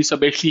MGT. So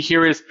basically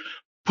here is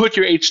put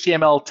your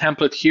HTML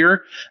template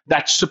here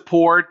that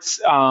supports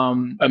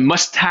a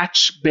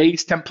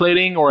mustache-based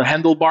templating or a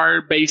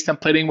handlebar-based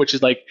templating, which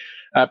is like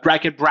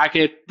bracket,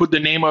 put the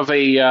name of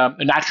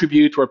an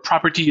attribute or a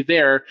property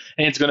there,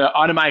 and it's going to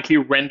automatically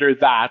render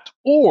that.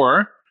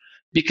 Or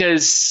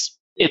because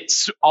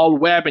it's all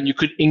web and you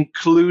could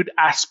include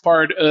as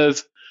part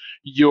of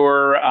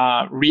your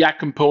React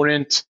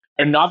component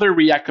another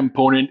React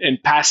component and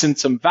pass in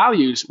some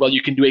values, well,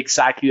 you can do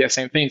exactly the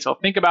same thing. So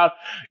think about,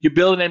 you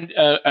build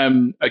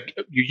you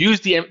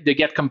use the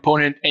get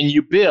component and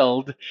you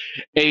build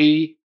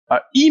a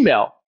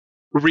email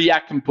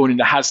React component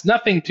that has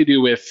nothing to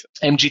do with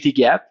MGT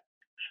get,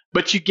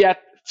 but you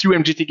get through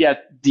MGT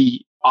get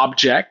the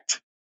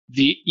object,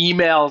 the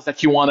emails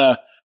that you want to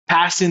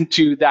pass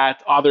into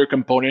that other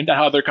component. That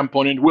other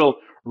component will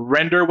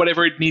render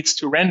whatever it needs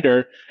to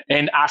render.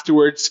 And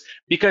afterwards,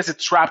 because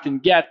it's wrapped in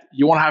get,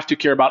 you won't have to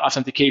care about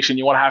authentication.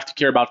 You won't have to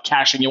care about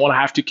caching. You won't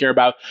have to care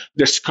about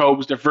the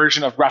scopes, the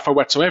version of Graph or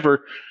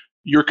whatsoever.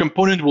 Your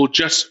component will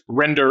just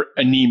render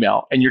an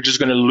email, and you're just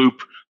going to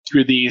loop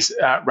through these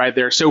right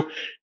there. So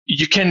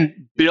you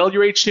can build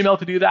your HTML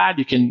to do that.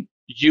 You can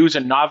use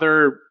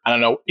another,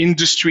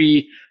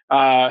 industry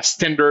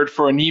standard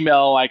for an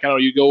email. Like,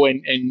 you go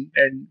and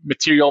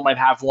Material might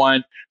have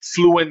one,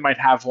 Fluent might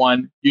have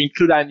one. You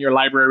include that in your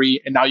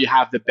library, and now you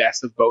have the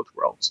best of both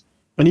worlds.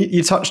 And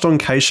you touched on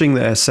caching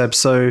there, Seb.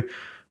 So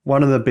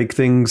one of the big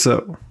things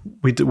that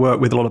we work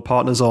with a lot of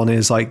partners on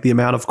is like the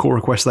amount of call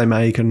requests they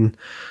make. And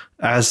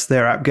as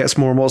their app gets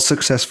more and more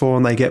successful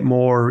and they get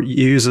more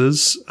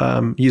users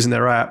using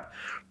their app,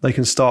 they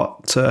can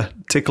start to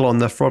tickle on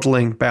the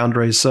throttling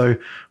boundaries. So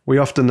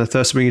the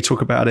first thing you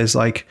talk about is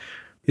like,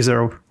 is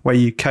there a way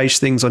you cache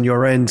things on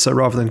your end? So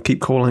rather than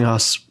keep calling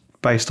us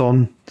based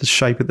on the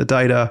shape of the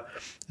data.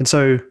 And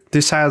so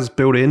this has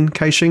built-in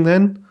caching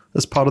then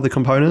as part of the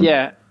component?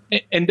 Yeah,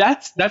 and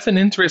that's an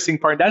interesting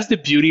part. That's the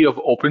beauty of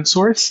open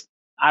source.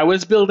 I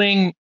was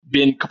building,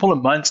 been a couple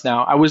of months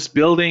now, I was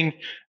building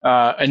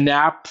an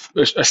app,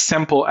 a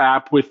sample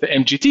app with the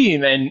MGT.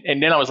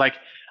 And then I was like,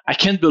 I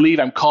can't believe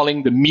I'm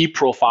calling the me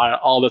profile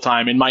all the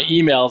time in my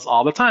emails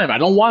all the time. I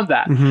don't want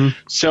that.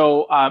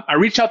 So I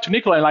reached out to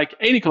Nicola and like,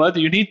 hey, Nicola,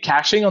 do you need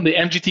caching on the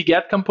MGT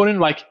get component?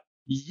 Like,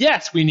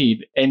 yes, we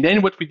need. And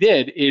then what we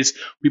did is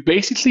we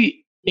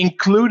basically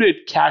included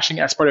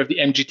caching as part of the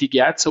MGT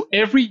get. So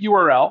every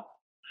URL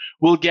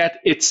will get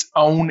its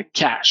own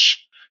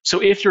cache.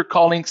 So if you're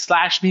calling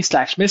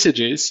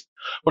 /me/messages,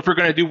 what we're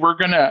going to do, we're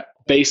going to,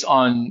 based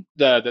on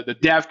the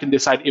dev can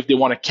decide if they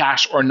want to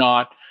cache or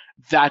not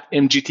that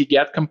MGT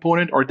get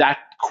component or that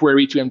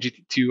query to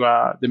MGT to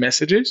the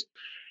messages,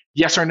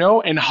 yes or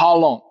no, and how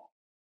long.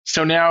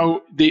 So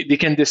now they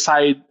can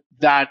decide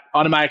that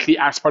automatically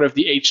as part of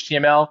the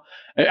HTML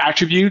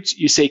attributes.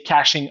 You say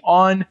caching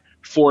on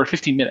for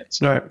 15 minutes.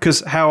 Right,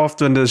 because how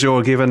often does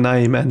your given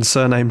name and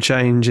surname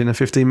change in a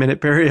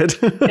 15-minute period?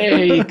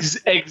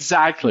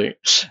 Exactly.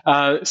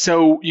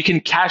 So you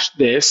can cache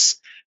this.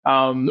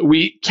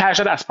 We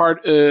cache it as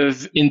part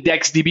of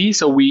IndexedDB.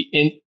 So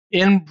we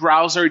in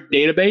browser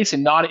database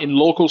and not in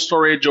local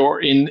storage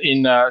or in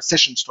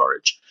session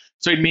storage.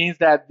 So it means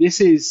that this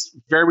is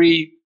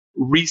very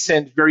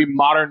recent, very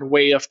modern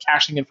way of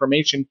caching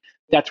information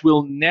that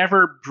will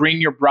never bring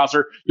your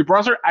browser. Your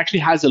browser actually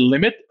has a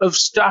limit of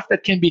stuff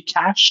that can be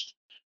cached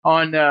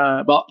on,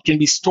 can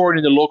be stored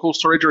in the local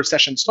storage or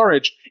session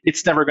storage.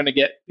 It's never going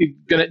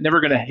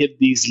to hit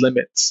these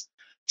limits.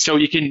 So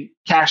you can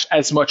cache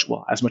as much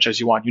as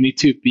you want. You need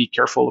to be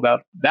careful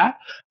about that.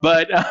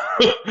 But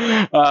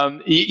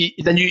then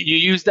you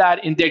use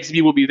that.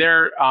 IndexedDB will be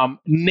there.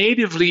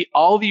 Natively,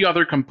 all the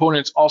other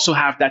components also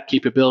have that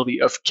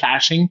capability of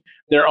caching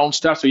their own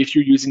stuff. So if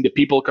you're using the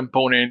people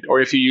component or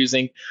if you're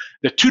using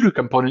the to-do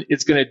component,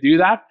 it's going to do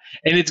that.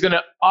 And it's going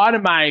to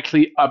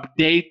automatically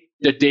update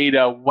the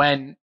data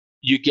when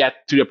you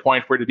get to the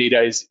point where the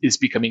data is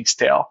becoming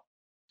stale.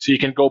 So you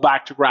can go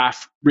back to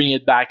Graph, bring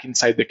it back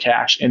inside the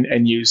cache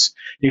and use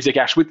the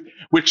cache,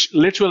 which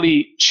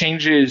literally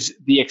changes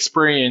the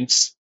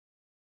experience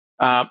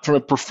from a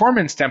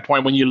performance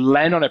standpoint. When you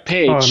land on a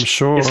page, I'm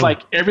sure. It's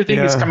like everything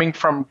is coming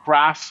from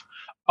Graph,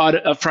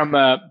 from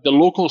the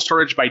local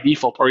storage by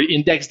default or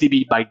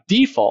IndexedDB by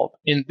default.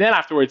 And then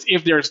afterwards,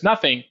 if there's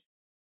nothing,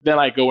 then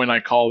I go and I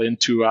call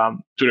into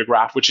to the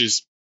Graph, which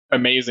is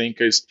amazing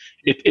because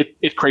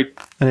it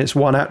creates, and it's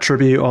one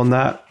attribute on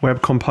that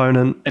web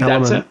component and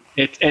element.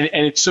 That's it.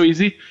 And it's so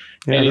easy.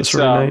 Yeah, and that's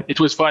really neat. It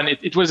was fun.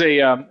 It was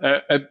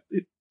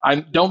I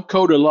don't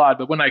code a lot,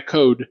 but when I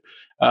code,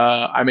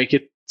 I make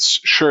it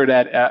sure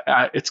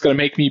that it's going to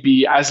make me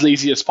be as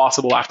lazy as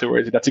possible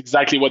afterwards. That's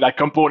exactly what that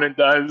component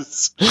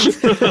does.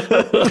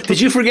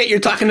 Did you forget you're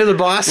talking to the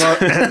boss? Well,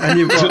 and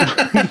you've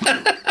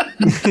got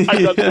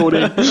I'm not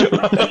coding.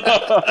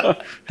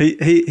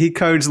 he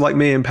codes like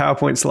me in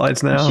PowerPoint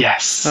slides now.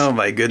 Yes. Oh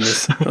my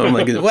goodness.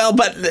 Well,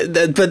 but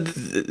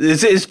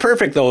it's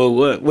perfect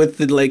though with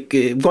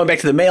going back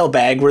to the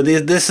mailbag where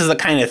this is the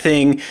kind of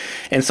thing,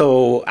 and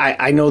so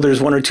I know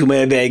there's one or two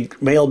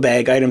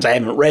mailbag items I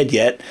haven't read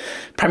yet,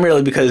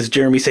 primarily because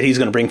Jeremy said he's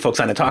going to bring folks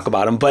on to talk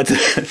about them. But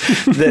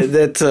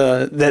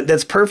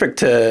that's perfect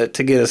to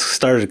get us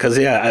started because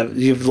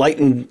you've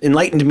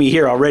enlightened me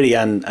here already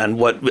on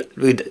what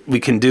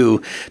we can do.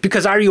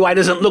 Because RUI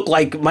doesn't look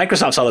like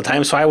Microsoft's all the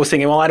time, so I was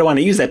thinking, well, I don't want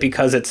to use that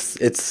because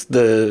it's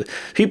the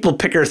people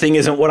picker thing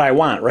isn't what I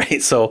want,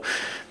 right? So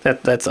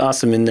that's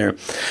awesome in there.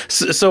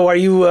 So are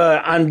you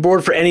on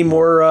board for any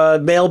more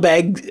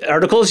mailbag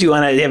articles? You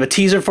want to have a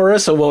teaser for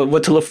us? So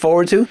what to look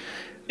forward to?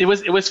 It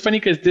was funny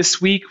because this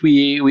week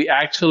we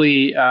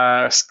actually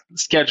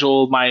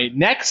scheduled my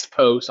next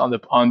post on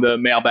the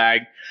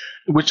mailbag,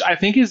 which I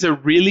think is a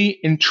really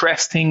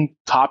interesting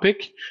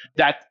topic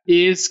that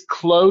is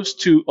close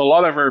to a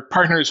lot of our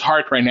partners'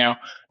 heart right now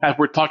that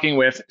we're talking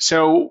with.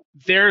 So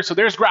there's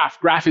Graph.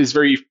 Graph is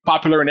very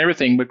popular and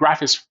everything, but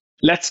Graph is,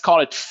 let's call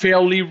it,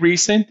 fairly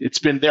recent. It's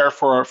been there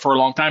for a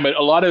long time, but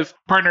a lot of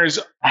partners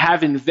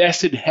have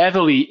invested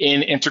heavily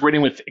in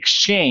integrating with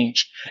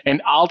Exchange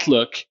and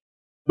Outlook,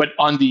 but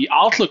on the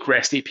Outlook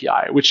REST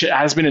API, which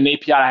has been an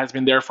API that has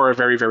been there for a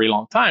very, very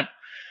long time.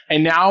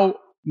 And now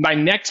my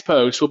next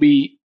post will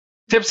be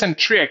tips and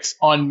tricks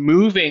on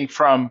moving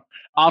from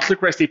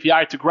Outlook REST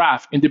API to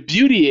Graph. And the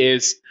beauty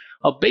is,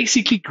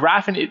 basically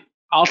Graph and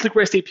Outlook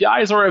REST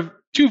APIs are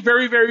two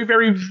very, very,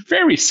 very,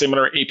 very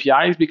similar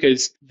APIs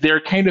because they're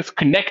kind of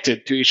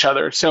connected to each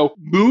other. So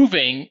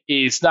moving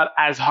is not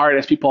as hard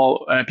as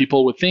people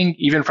would think,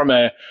 even from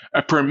a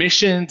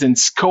permissions and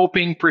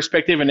scoping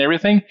perspective and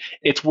everything.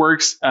 It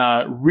works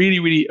really,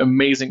 really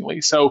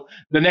amazingly. So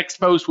the next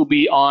post will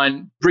be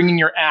on bringing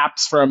your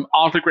apps from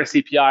Outlook REST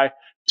API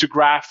to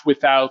Graph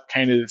without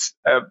kind of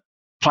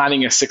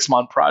planning a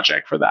 6-month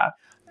project for that.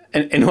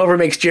 And whoever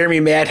makes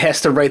Jeremy mad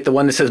has to write the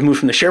one that says move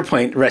from the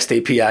SharePoint REST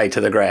API to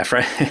the Graph,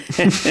 right?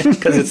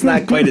 Because it's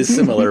not quite as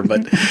similar.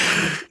 But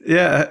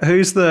yeah,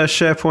 who's the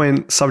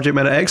SharePoint subject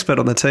matter expert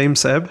on the team,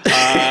 Seb?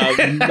 I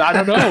don't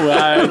know.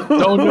 I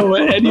don't know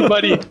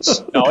anybody.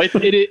 No,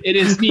 it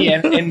is me,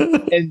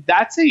 and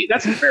that's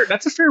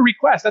a fair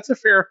request. That's a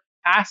fair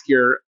ask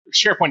here.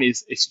 SharePoint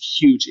is a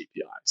huge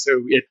API, so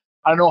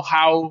I don't know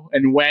how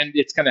and when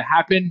it's going to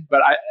happen,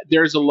 but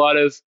there's a lot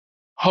of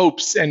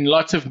hopes and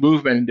lots of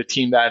movement in the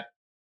team that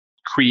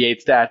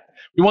creates that.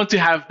 We want to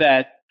have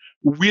that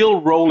wheel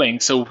rolling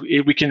so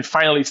we can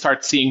finally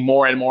start seeing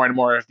more and more and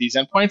more of these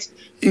endpoints.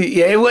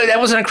 Yeah, that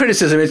wasn't a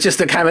criticism. It's just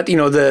the kind of,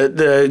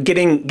 the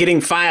getting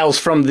files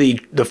from the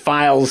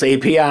files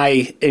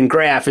API in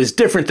Graph is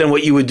different than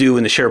what you would do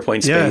in the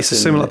SharePoint space. Yeah, it's a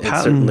similar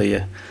pattern.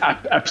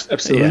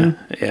 Absolutely.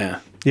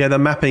 Yeah, the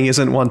mapping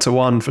isn't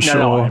one-to-one for sure.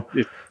 No,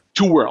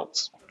 two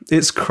worlds.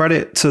 It's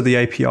credit to the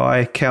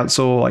API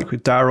council, like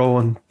with Daryl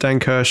and Dan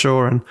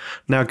Kershaw, and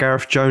now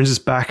Gareth Jones is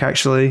back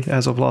actually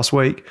as of last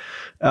week,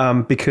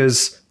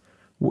 because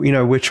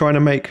we're trying to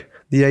make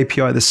the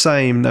API the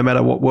same no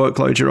matter what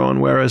workload you're on.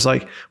 Whereas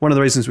like one of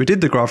the reasons we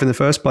did the graph in the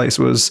first place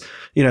was,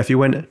 if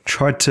you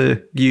tried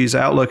to use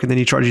Outlook and then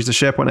you tried to use the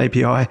SharePoint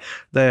API,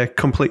 they're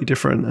completely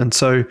different. And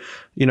so,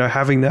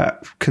 having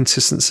that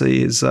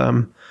consistency is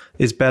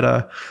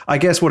better. I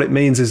guess what it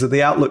means is that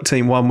the Outlook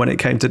team won when it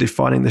came to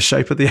defining the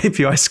shape of the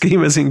API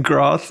schemas in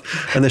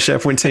Graph, and the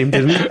SharePoint team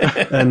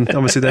didn't. And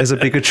obviously there's a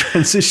bigger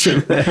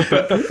transition there,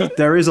 but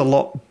there is a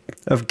lot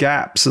of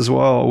gaps as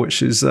well,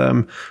 which is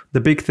the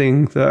big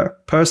thing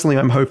that personally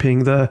I'm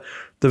hoping the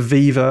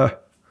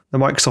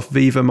Microsoft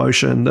Viva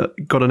motion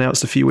that got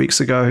announced a few weeks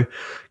ago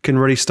can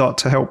really start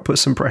to help put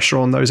some pressure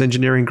on those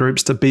engineering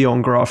groups to be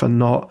on Graph and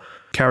not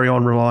carry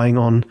on relying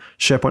on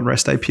SharePoint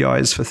REST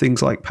APIs for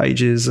things like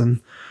pages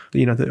and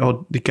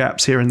the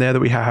gaps here and there that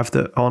we have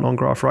that aren't on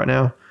Graph right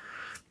now.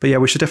 But yeah,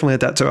 we should definitely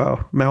add that to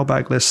our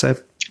mailbag list,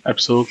 Seb.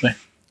 Absolutely.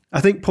 I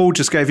think Paul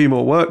just gave you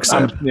more work,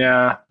 Seb.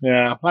 Yeah.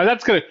 Well,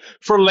 that's good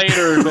for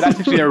later, but that's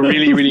actually a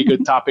really, really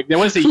good topic. There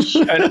was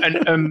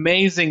an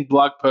amazing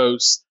blog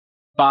post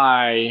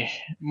by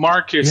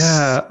Marcus.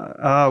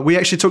 Yeah, we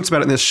actually talked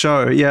about it in this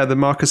show. Yeah, the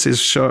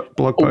Marcus's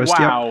blog post.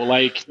 Wow, yep.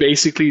 Like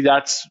basically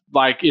that's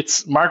like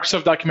it's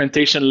Microsoft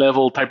documentation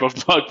level type of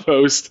blog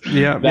post.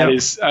 Yeah, that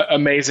is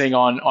amazing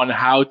on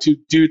how to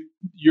do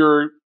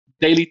your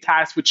daily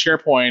tasks with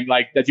SharePoint,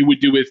 like that you would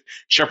do with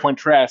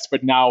SharePoint REST,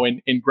 but now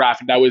in Graph,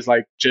 and that was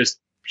like just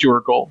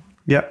pure gold.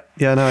 Yeah,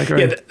 no, I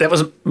agree. Yeah, that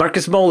was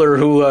Marcus Moeller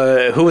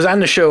who was on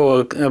the show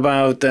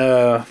about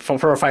 4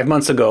 or 5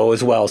 months ago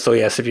as well. So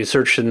yes, if you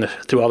search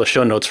through all the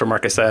show notes for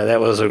Marcus, that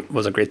was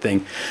a great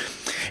thing.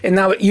 And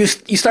now you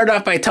started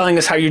off by telling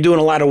us how you're doing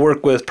a lot of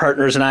work with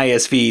partners and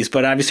ISVs,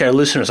 but obviously our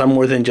listeners are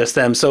more than just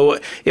them. So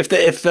if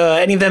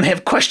any of them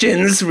have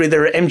questions,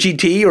 whether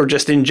MGT or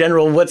just in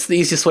general, what's the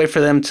easiest way for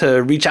them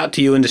to reach out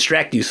to you and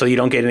distract you so you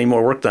don't get any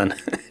more work done?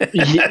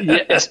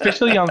 yeah,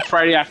 especially on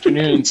Friday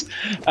afternoons.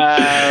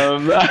 I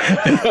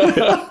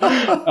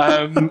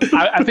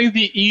think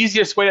the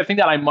easiest way, I think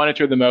that I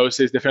monitor the most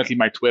is definitely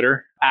my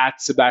Twitter,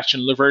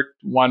 @Sebastian Levert,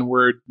 one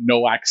word,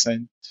 no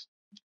accent.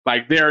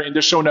 Like there in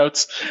the show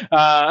notes.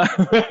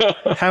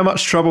 How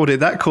much trouble did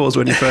that cause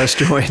when you first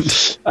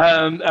joined?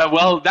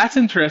 Well, that's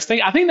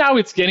interesting. I think now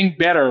it's getting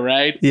better,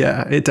 right?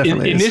 Yeah, it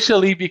definitely is.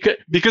 Initially,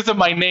 because of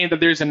my name, that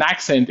there's an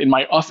accent in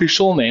my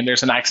official name,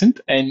 there's an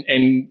accent,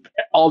 and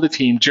all the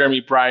team,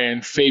 Jeremy,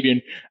 Brian,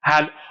 Fabian,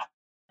 had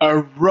a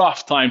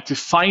rough time to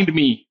find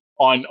me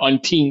on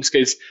Teams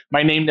because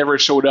my name never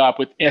showed up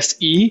with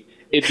SE.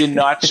 It did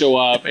not show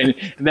up, and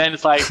then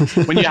it's like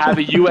when you have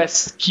a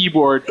US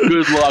keyboard,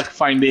 good luck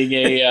finding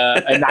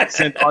an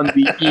accent on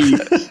the E.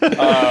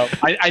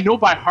 I know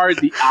by heart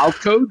the alt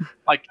code,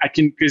 like I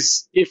can,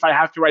 because if I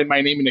have to write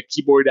my name in a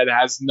keyboard that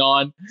has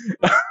non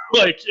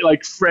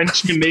like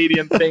French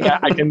Canadian thing,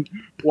 I can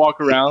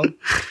walk around.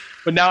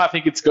 But now I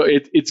think it's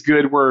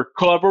good. We're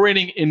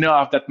collaborating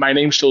enough that my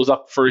name shows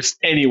up first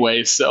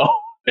anyway, so.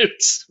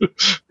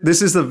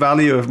 This is the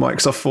value of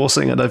Microsoft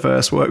forcing a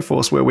diverse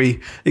workforce where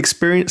we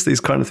experience these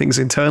kind of things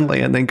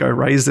internally and then go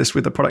raise this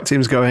with the product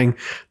teams going,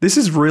 this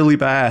is really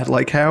bad.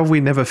 Like, how have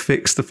we never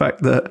fixed the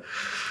fact that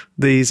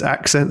these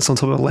accents on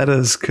top of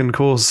letters can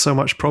cause so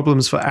much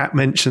problems for app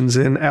mentions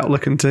in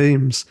Outlook and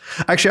Teams?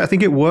 Actually, I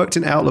think it worked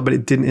in Outlook, but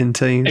it didn't in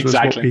Teams.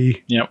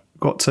 Exactly. Was what we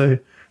got to.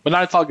 But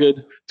now it's all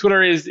good.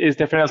 Twitter is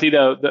definitely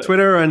the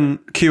Twitter and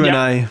Q&A.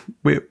 Yeah.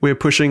 We're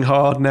pushing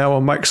hard now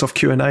on Microsoft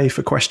Q&A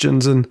for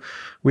questions, and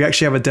we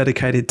actually have a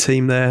dedicated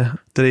team there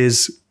that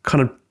is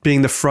kind of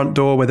being the front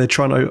door where they're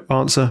trying to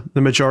answer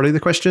the majority of the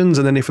questions,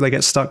 and then if they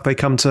get stuck, they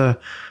come to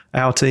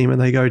our team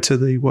and they go to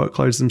the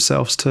workloads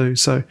themselves too.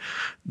 So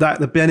that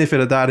the benefit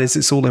of that is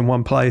it's all in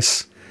one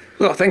place.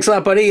 Well, thanks a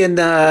lot, buddy, and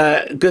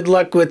good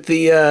luck with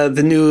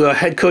the new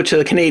head coach of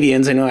the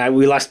Canadians. I know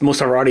we lost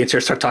most of our audience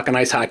here, start talking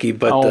ice hocky,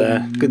 but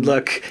good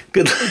luck.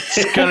 Good luck.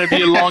 It's going to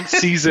be a long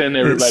season,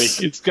 everybody.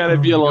 It's going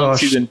to be a long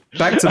season.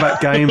 Back-to-back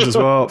games as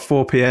well at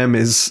 4 p.m.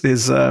 is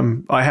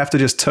I have to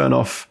just turn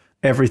off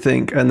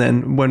everything, and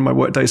then when my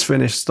workday's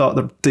finished, start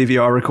the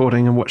DVR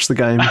recording and watch the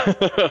game.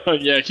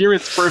 Yeah, here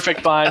it's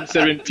perfect time,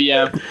 7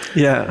 p.m.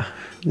 Yeah.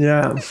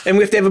 Yeah. And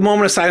we have to have a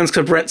moment of silence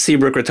because Brent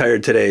Seabrook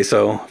retired today.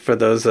 So for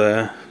those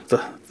who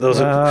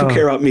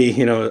care about me,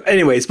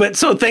 Anyways, but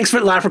so thanks a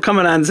lot for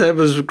coming on. It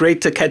was great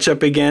to catch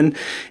up again,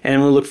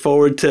 and we'll look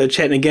forward to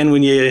chatting again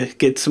when you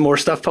get some more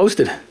stuff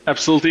posted.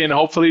 Absolutely, and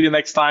hopefully the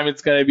next time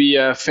it's going to be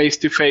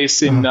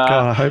face-to-face in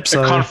I hope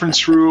so. a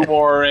conference room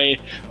or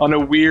on a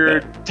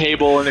weird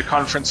table in a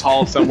conference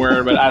hall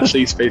somewhere, but at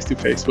least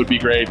face-to-face would be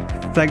great.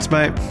 Thanks,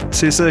 mate.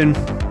 See you soon.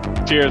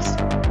 Cheers.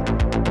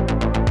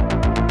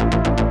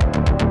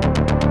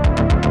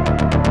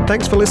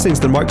 Thanks for listening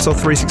to the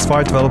Microsoft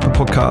 365 Developer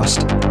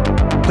Podcast.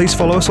 Please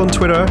follow us on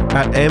Twitter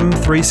at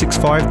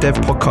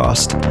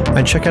M365DevPodcast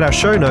and check out our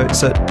show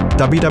notes at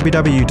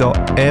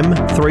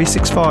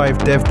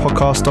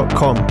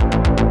www.m365devpodcast.com.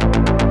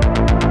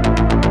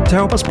 To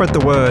help us spread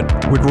the word,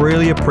 we'd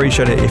really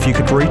appreciate it if you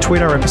could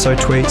retweet our episode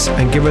tweets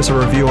and give us a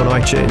review on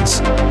iTunes.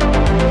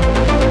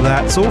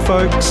 That's all,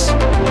 folks.